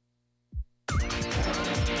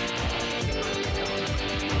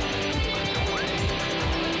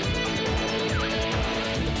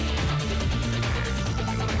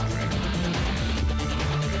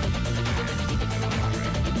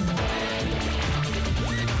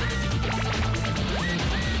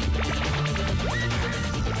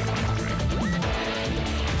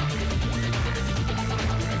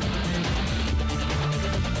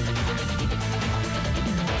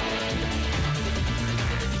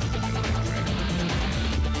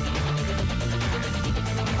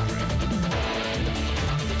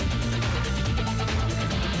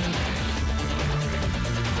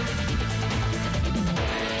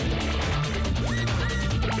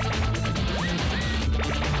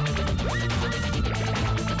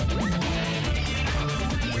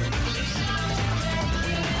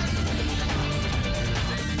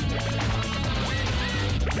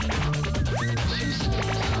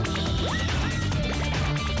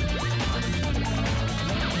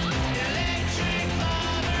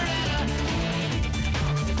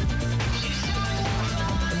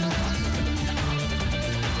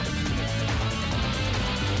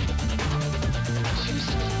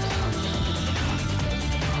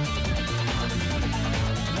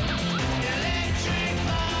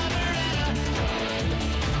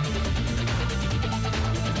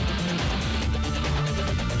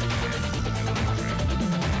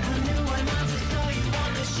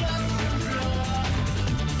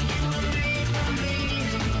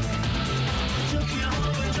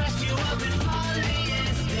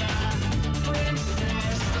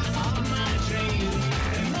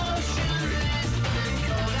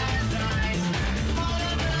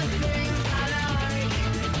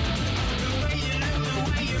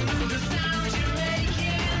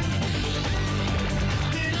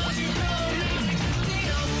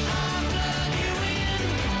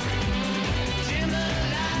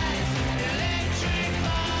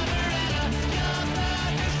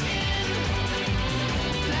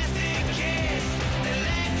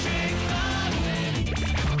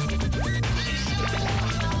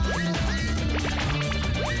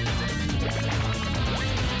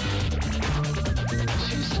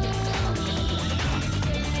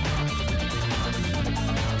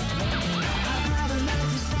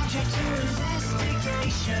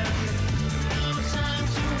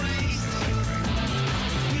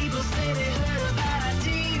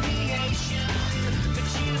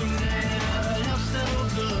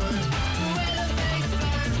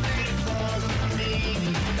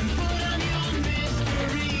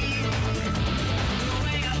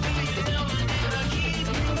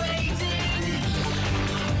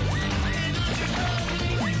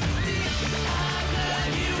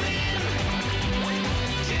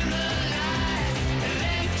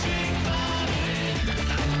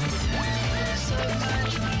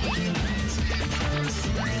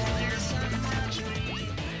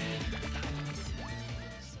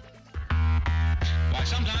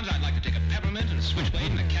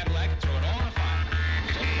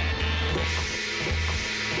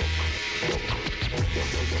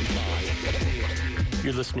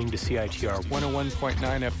 You're listening to CITR 101.9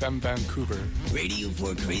 FM Vancouver. Radio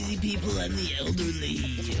for crazy people and the elderly.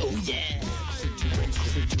 Oh, yeah.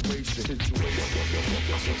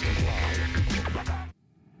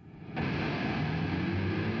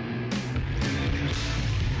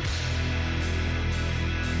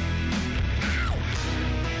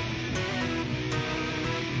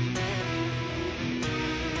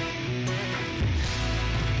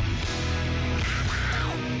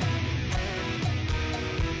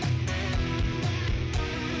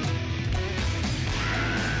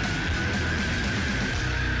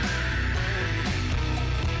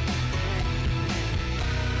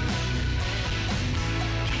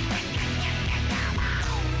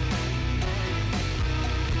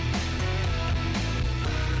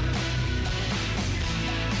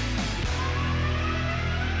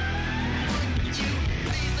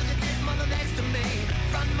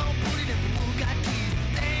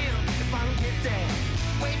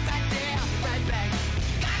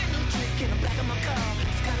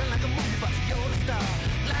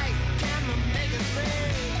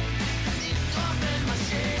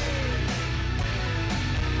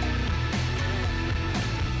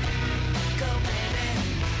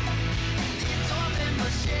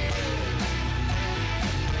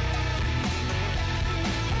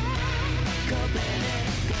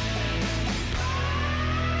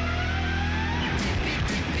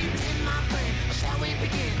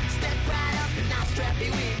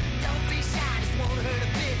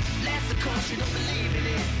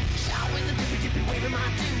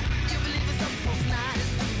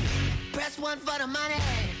 One for the money,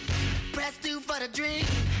 press two for the drink.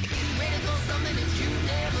 Get ready for something that you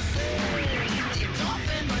never seen. It's off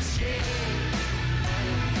in machine.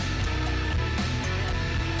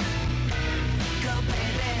 Go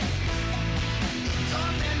baby, it's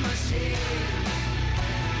off in machine.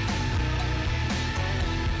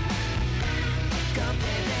 Go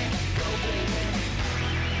baby,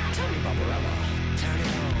 Tony Barbarella, turn it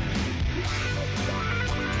on.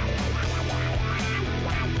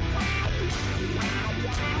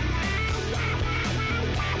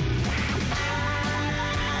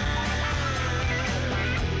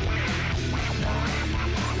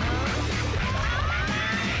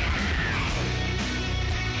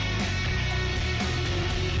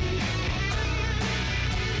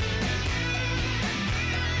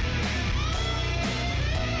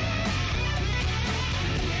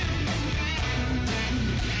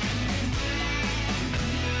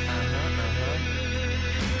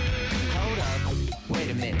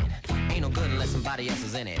 Somebody else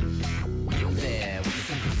is in it. You there with a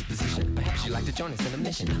simple disposition. Perhaps you'd like to join us in a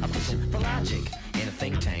mission. A vision for logic in a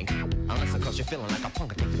think tank. Unless of course you're feeling like a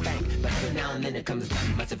punk and take the bank. But every now and then it comes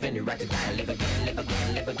time. Must have been your right to die. Live again, live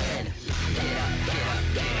again, live again. Get up, get up,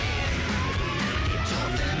 get up. It's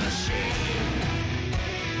off the machine.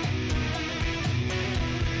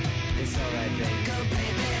 It's alright, baby. Go,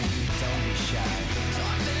 baby. Don't be shy. It's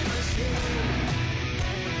off the machine.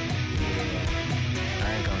 Yeah. I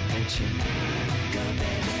ain't gonna hurt you. Go,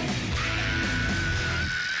 baby.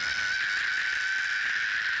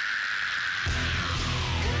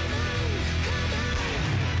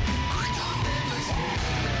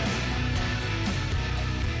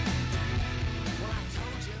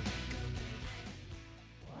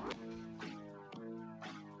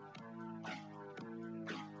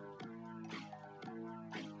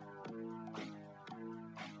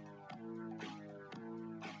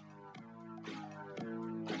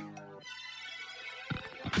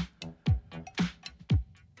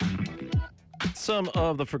 Some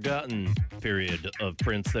of the forgotten period of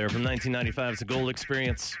Prince there from 1995's The Gold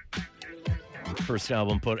Experience. First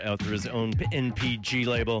album put out through his own NPG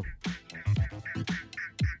label,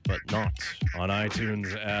 but not on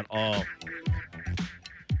iTunes at all.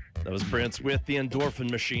 That was Prince with the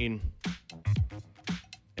Endorphin Machine.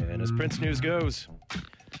 And as Prince news goes,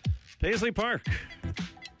 Paisley Park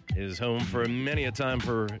is home for many a time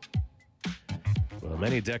for, well,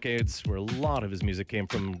 many decades, where a lot of his music came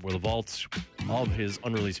from, where the vaults, all of his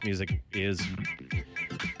unreleased music is,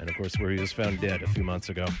 and of course where he was found dead a few months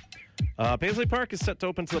ago. Paisley Park is set to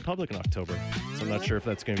open to the public in October, so I'm not sure if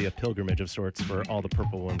that's going to be a pilgrimage of sorts for all the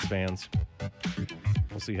Purple Ones fans.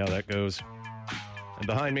 We'll see how that goes. And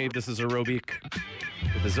behind me, this is Aerobic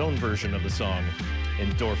with his own version of the song,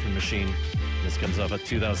 Endorphin Machine. This comes off a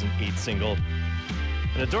 2008 single.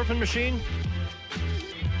 An Endorphin Machine,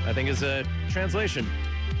 I think, is a translation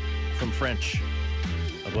from French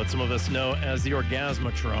of what some of us know as the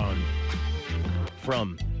Orgasmatron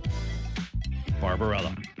from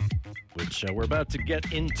Barbarella, which we're about to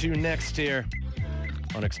get into next here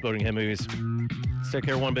on Exploding Head Movies. Let's take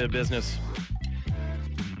care of one bit of business.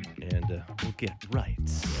 and we'll get right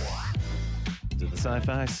to the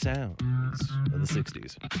sci-fi sounds of the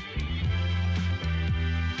 60s.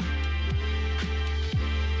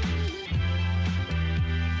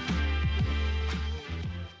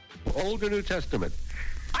 Old or New Testament?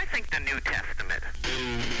 I think the New Testament.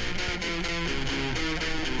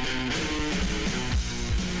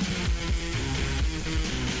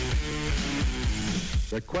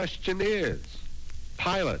 The question is,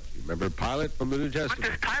 Pilate. You remember Pilate from the New Testament?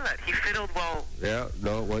 What does Pilate? He fiddled well. Yeah,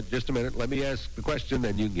 no, well, just a minute. Let me ask the question,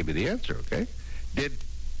 then you can give me the answer, okay? Did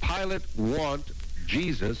Pilate want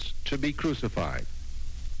Jesus to be crucified?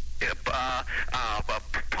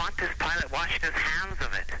 Pontius Pilate washed his hands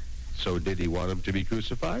of it. So did he want him to be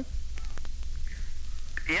crucified?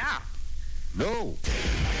 Yeah. No.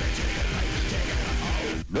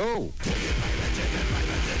 No.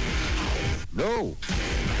 No.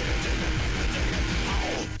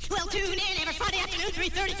 Well, tune in every Friday afternoon,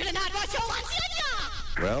 3:30 to the Night Watch Show on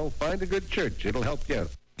CITR. Well, find a good church. It'll help you.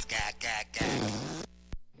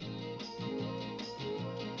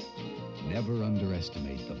 Never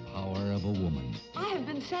underestimate the power of a woman, I have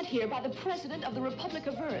been sent here by the President of the Republic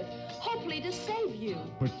of Earth, hopefully to save you.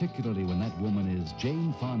 particularly when that woman is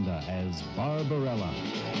Jane Fonda as Barbarella.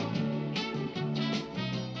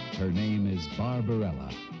 Her name is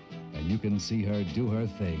Barbarella, and you can see her do her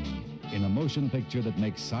thing in a motion picture that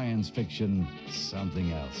makes science fiction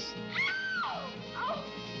something else. Oh,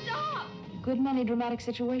 stop! Good many dramatic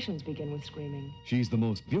situations begin with screaming. She's the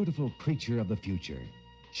most beautiful creature of the future.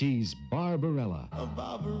 She's Barbarella. A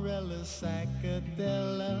Barbarella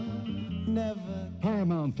Sacadella never.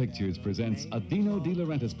 Paramount Pictures presents a Dino De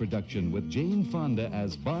Laurentiis production with Jane Fonda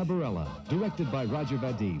as Barbarella, directed by Roger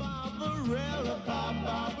Vadim.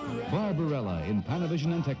 Barbarella in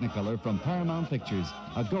Panavision and Technicolor from Paramount Pictures,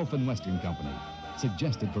 a Gulf and Western company.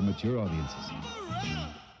 Suggested for mature audiences.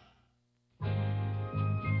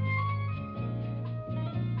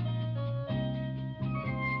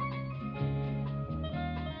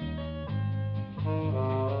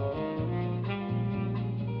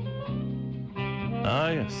 Ah,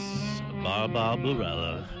 yes.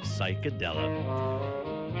 Barbarella, Psychedella.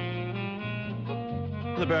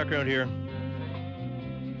 In the background here,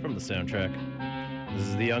 from the soundtrack, this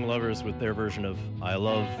is the Young Lovers with their version of I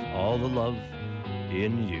Love All the Love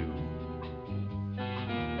in You.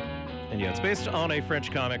 And yeah, it's based on a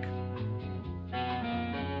French comic.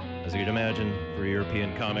 As you'd imagine, for a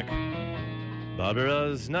European comic, Barbarella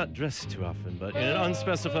is not dressed too often, but in an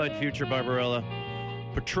unspecified future, Barbarella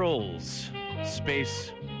patrols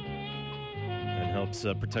space and helps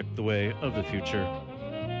protect the way of the future.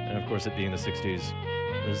 And of course, it being the 60s,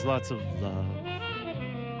 there's lots of love.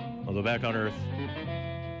 Although back on Earth,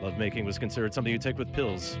 lovemaking was considered something you take with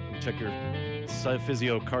pills. You check your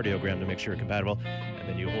physiocardiogram to make sure you're compatible, and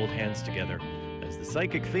then you hold hands together as the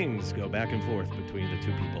psychic things go back and forth between the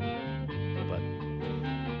two people.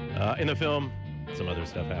 But in the film, some other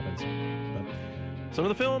stuff happens. But so in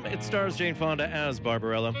the film, it stars Jane Fonda as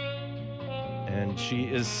Barbarella, and she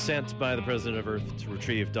is sent by the President of Earth to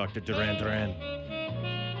retrieve Dr. Duran Duran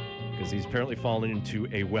because he's apparently fallen into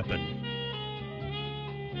a weapon.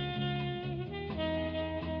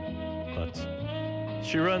 But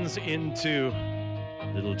she runs into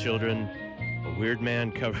little children, a weird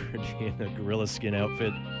man covered in a gorilla skin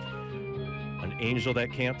outfit, an angel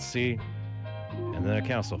that can't see, and then a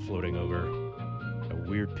castle floating over a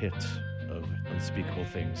weird pit of unspeakable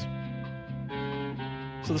things.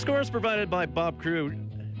 So the score is provided by Bob Crewe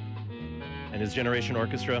and his Generation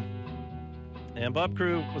Orchestra. And Bob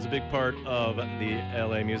Crewe was a big part of the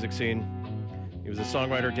LA music scene. He was a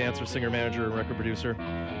songwriter, dancer, singer, manager, and record producer.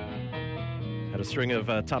 Had a string of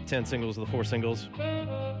top 10 singles of the 4 singles.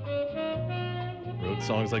 Wrote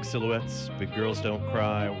songs like Silhouettes, Big Girls Don't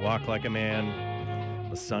Cry, Walk Like a Man,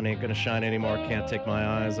 The Sun Ain't Gonna Shine Anymore, Can't Take My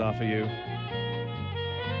Eyes Off of You,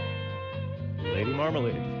 Lady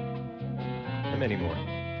Marmalade, and many more.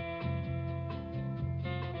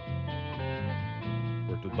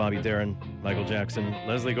 Worked with Bobby Darin, Michael Jackson,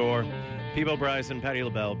 Leslie Gore, Peebo Bryson, Patti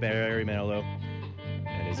LaBelle, Barry Manilow,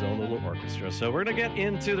 and his own little orchestra. So we're going to get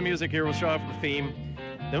into the music here. We'll start off with the theme.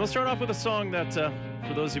 Then we'll start off with a song that,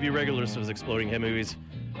 for those of you regulars of Exploding Head Movies,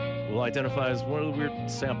 will identify as one of the weird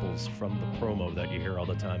samples from the promo that you hear all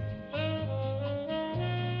the time.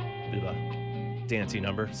 Bit of a dancey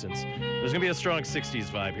number, since there's going to be a strong 60s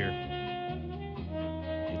vibe here.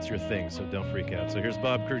 It's your thing, so don't freak out. So here's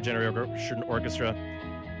Bob Crewe Generation Orchestra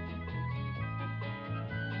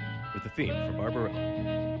with the theme from Barbarella.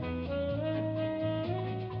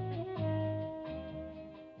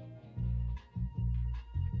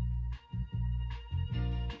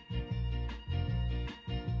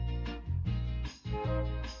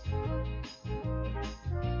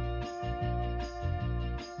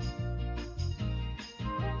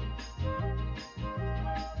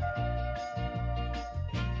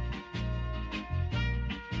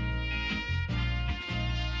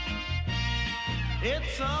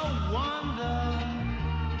 It's a wonder,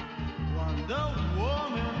 Wonder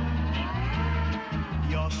Woman.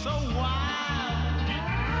 You're so wild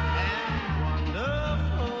and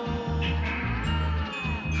wonderful.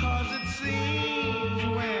 'Cause it seems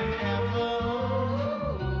whenever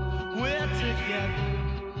we're together,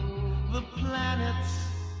 the planets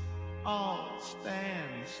all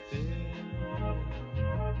stand still.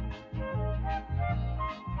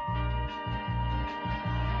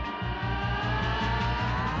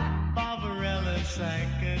 Barbarella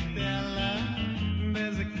psychedella,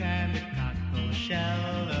 there's a kind of cocktail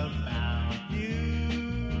shell about you.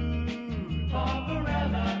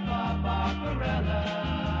 Barbarella, Barbarella,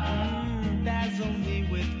 dazzle me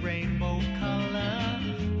with rainbow color,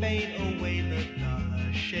 fade away the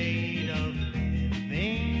duller shade of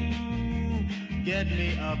living. Get me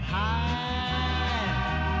up high,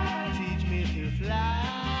 teach me to fly,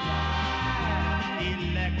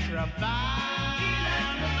 electrify.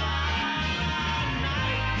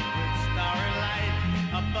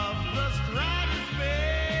 Above the stratosphere,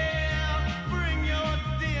 bring your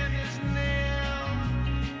dinners near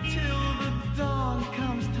till the dawn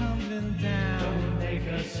comes tumbling down. Don't make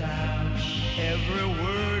a sound. Every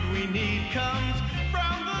word we need comes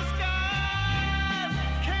from the skies.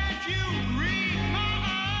 Can't you read my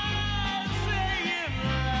eyes saying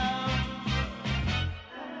love?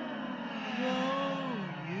 Oh,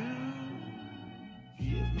 you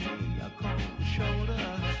give me a cold shoulder.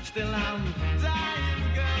 Still I'm dying,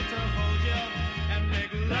 girl, to hold you and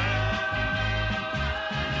make love.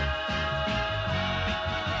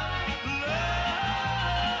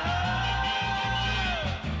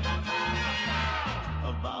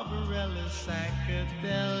 A Barbarella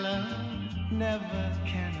psychedella, never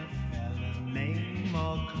can a fella name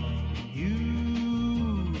or claim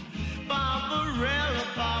you. Barbarella,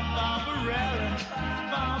 Barbarella,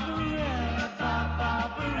 Barbarella,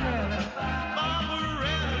 Barbarella,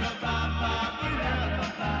 Barbarella, Barbarella.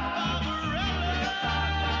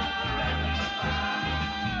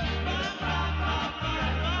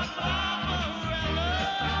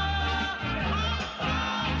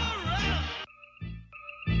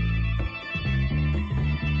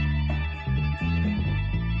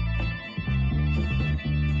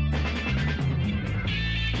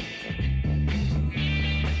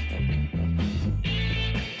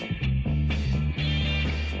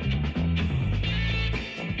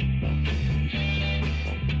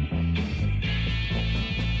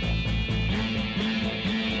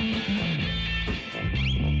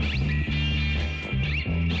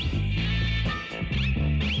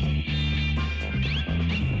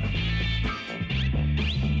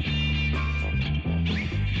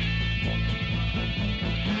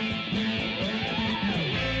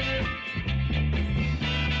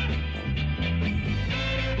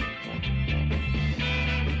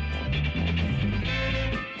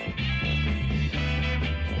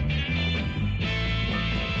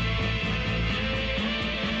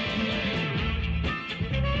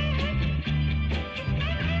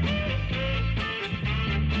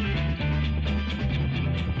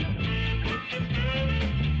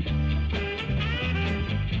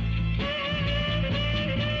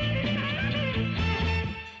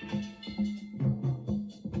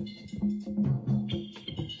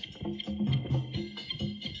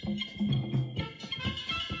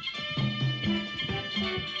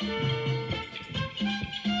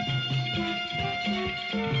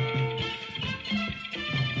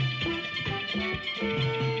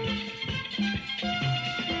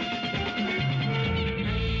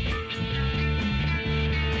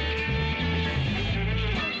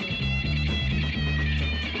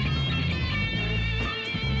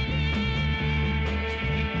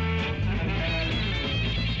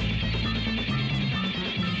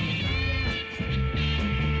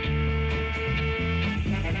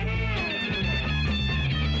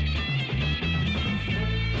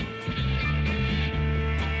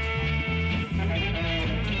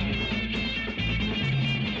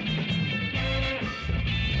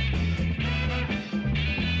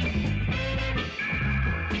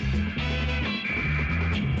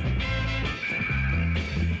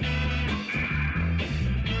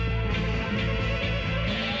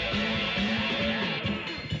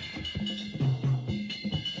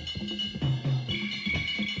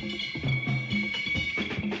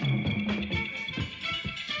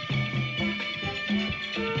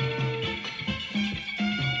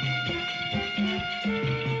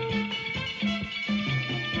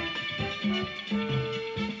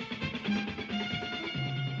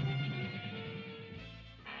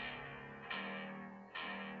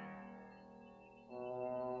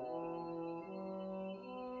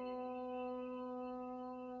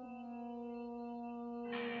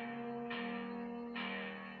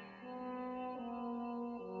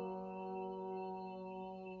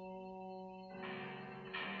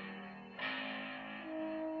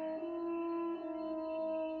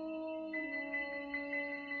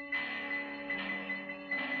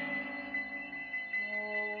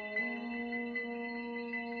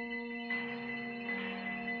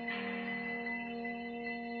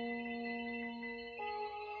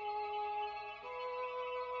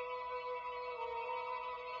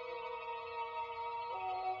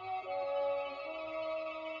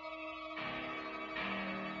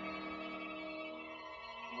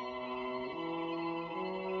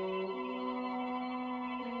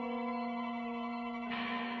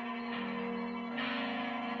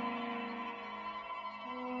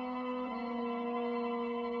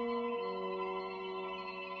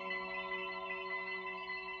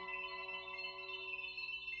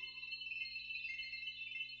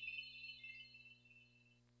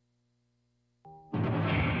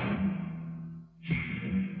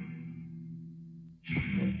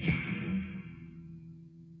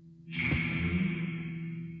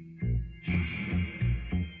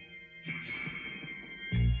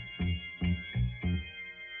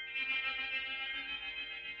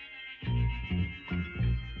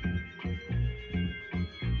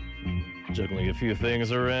 Juggling a few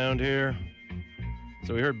things around here.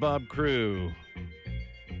 So we heard Bob Crew,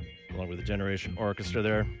 along with the Generation Orchestra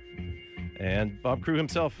there. And Bob Crew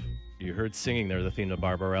himself, you heard singing there, the theme of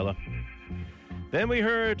Barbarella. Then we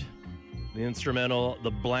heard the instrumental,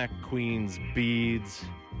 The Black Queen's Beads.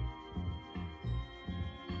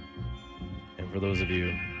 And for those of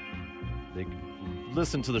you that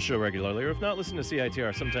listen to the show regularly, or if not, listen to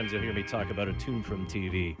CITR, sometimes you'll hear me talk about a tune from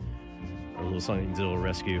TV, or a little something to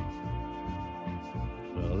rescue.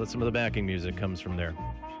 Well, that's some of the backing music comes from there.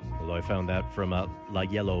 Although I found that from La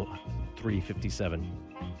Yellow 357.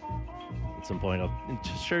 At some point, I'll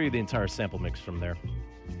just show you the entire sample mix from there.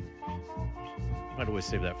 Might always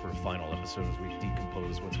save that for a final episode as we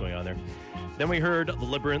decompose what's going on there. Then we heard The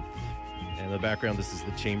Labyrinth, and in the background, this is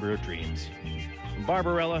The Chamber of Dreams. From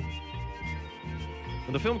Barbarella.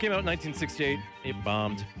 When the film came out in 1968, it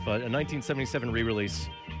bombed, but a 1977 re-release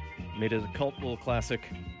made it a cult little classic.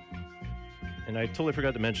 And I totally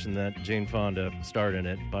forgot to mention that Jane Fonda starred in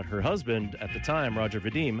it, but her husband at the time, Roger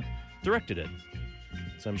Vadim, directed it.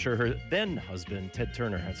 So I'm sure her then-husband, Ted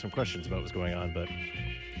Turner, had some questions about what was going on, but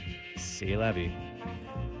c'est la vie.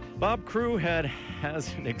 Bob Crew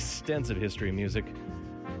has an extensive history in music,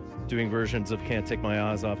 doing versions of Can't Take My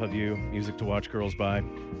Eyes Off of You, Music to Watch Girls By.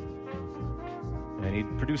 And he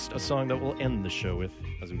produced a song that we'll end the show with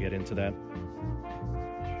as we get into that.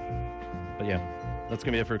 But yeah, that's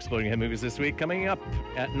going to be it for Exploding Head Movies this week. Coming up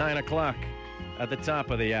at 9 o'clock at the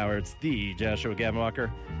top of the hour, it's the Jazz Show with Gavin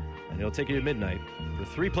Walker. And it'll take you to midnight for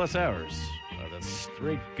 3+ hours of the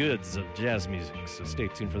straight goods of jazz music. So stay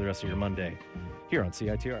tuned for the rest of your Monday here on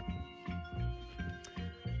CITR.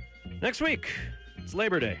 Next week, it's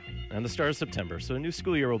Labor Day and the start of September. So a new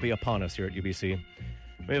school year will be upon us here at UBC.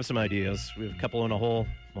 We have some ideas. We have a couple in a hole.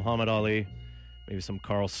 Muhammad Ali, maybe some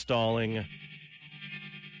Carl Stalling,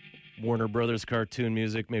 Warner Brothers cartoon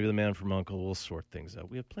music, maybe The Man from U.N.C.L.E. We'll sort things out.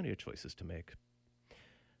 We have plenty of choices to make.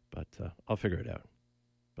 But I'll figure it out.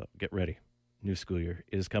 But get ready. New school year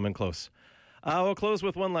is coming close. We'll close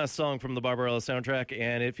with one last song from the Barbarella soundtrack,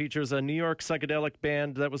 and it features a New York psychedelic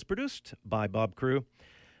band that was produced by Bob Crew.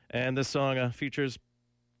 And this song features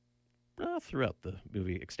throughout the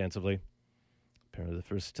movie extensively. Apparently the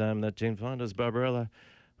first time that Jane Fonda's Barbarella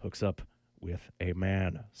hooks up with a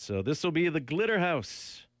man. So this will be the Glitter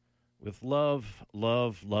House with Love,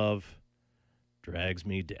 Love, Love Drags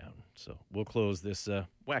Me Down. So we'll close this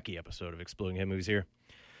wacky episode of Exploding Head Movies here.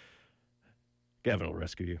 Gavin will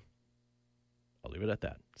rescue you. I'll leave it at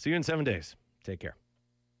that. See you in 7 days. Take care.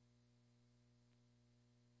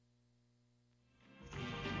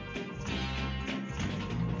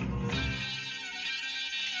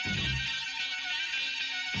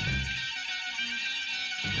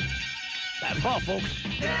 That's all, folks.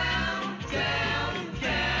 Down, down,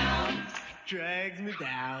 down, drags me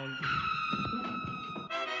down.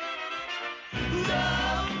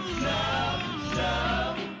 Love, love,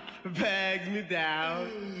 love, bags me down.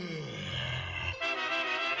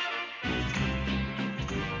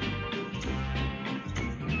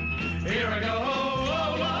 Here I go. Whoa,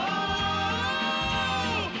 whoa, whoa,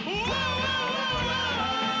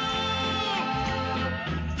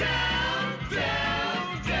 down,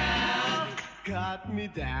 down, down, got me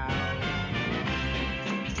down.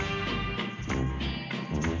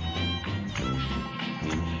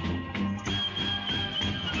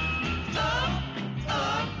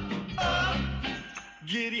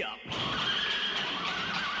 Giddy up.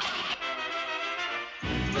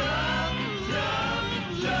 Love, love,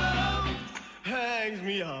 love hangs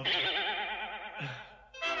me up.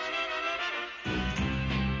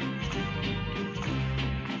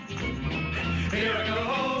 Here I go.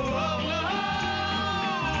 Whoa, whoa,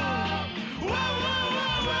 whoa,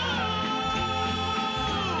 whoa,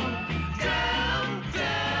 down,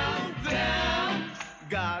 down, down,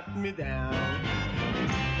 got me down.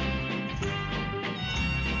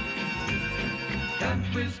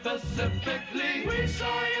 Can't we specifically, we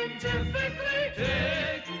scientifically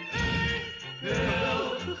take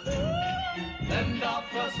ill, lend our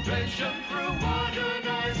frustration through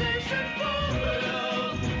modernization for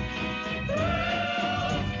real.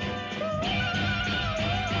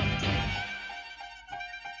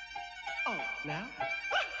 Oh, now?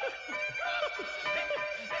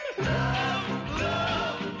 Love,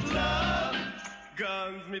 love, love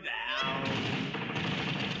guns me down.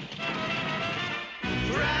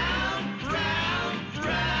 Round, round,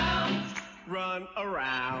 round, run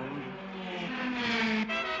around.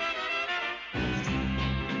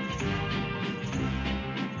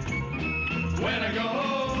 When I go,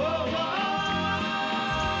 whoa, whoa, whoa,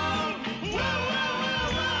 whoa,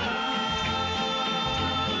 whoa,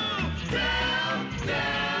 down,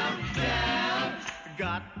 down, down.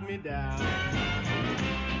 me down.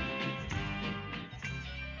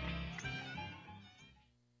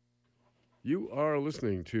 You are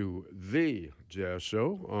listening to The Jazz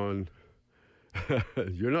Show on...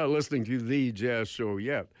 You're not listening to The Jazz Show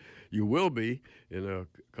yet. You will be in a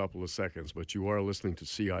couple of seconds, but you are listening to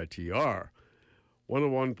CITR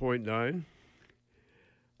 101.9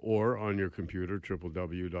 or on your computer,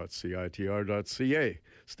 www.citr.ca.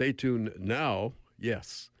 Stay tuned now.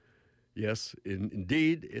 Yes,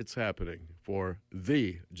 indeed, it's happening for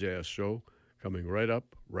The Jazz Show coming right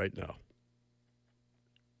up right now.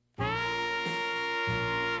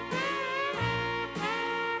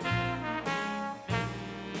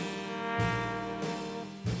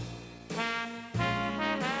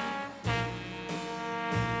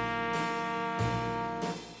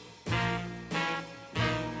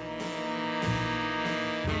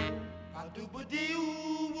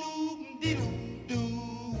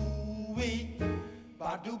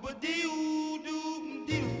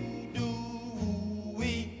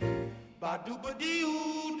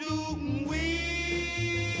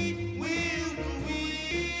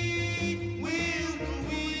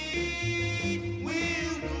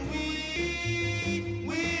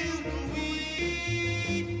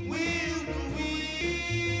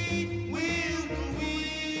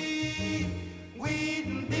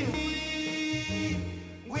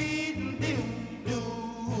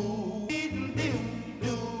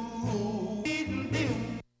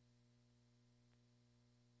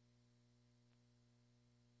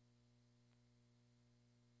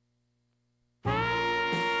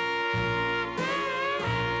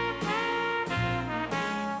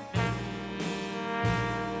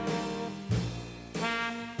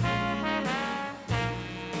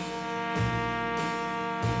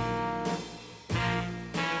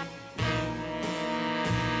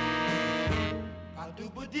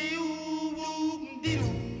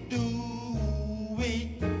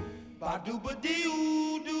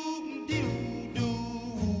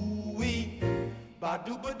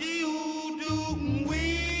 Ba-doo-ba-dee-oo,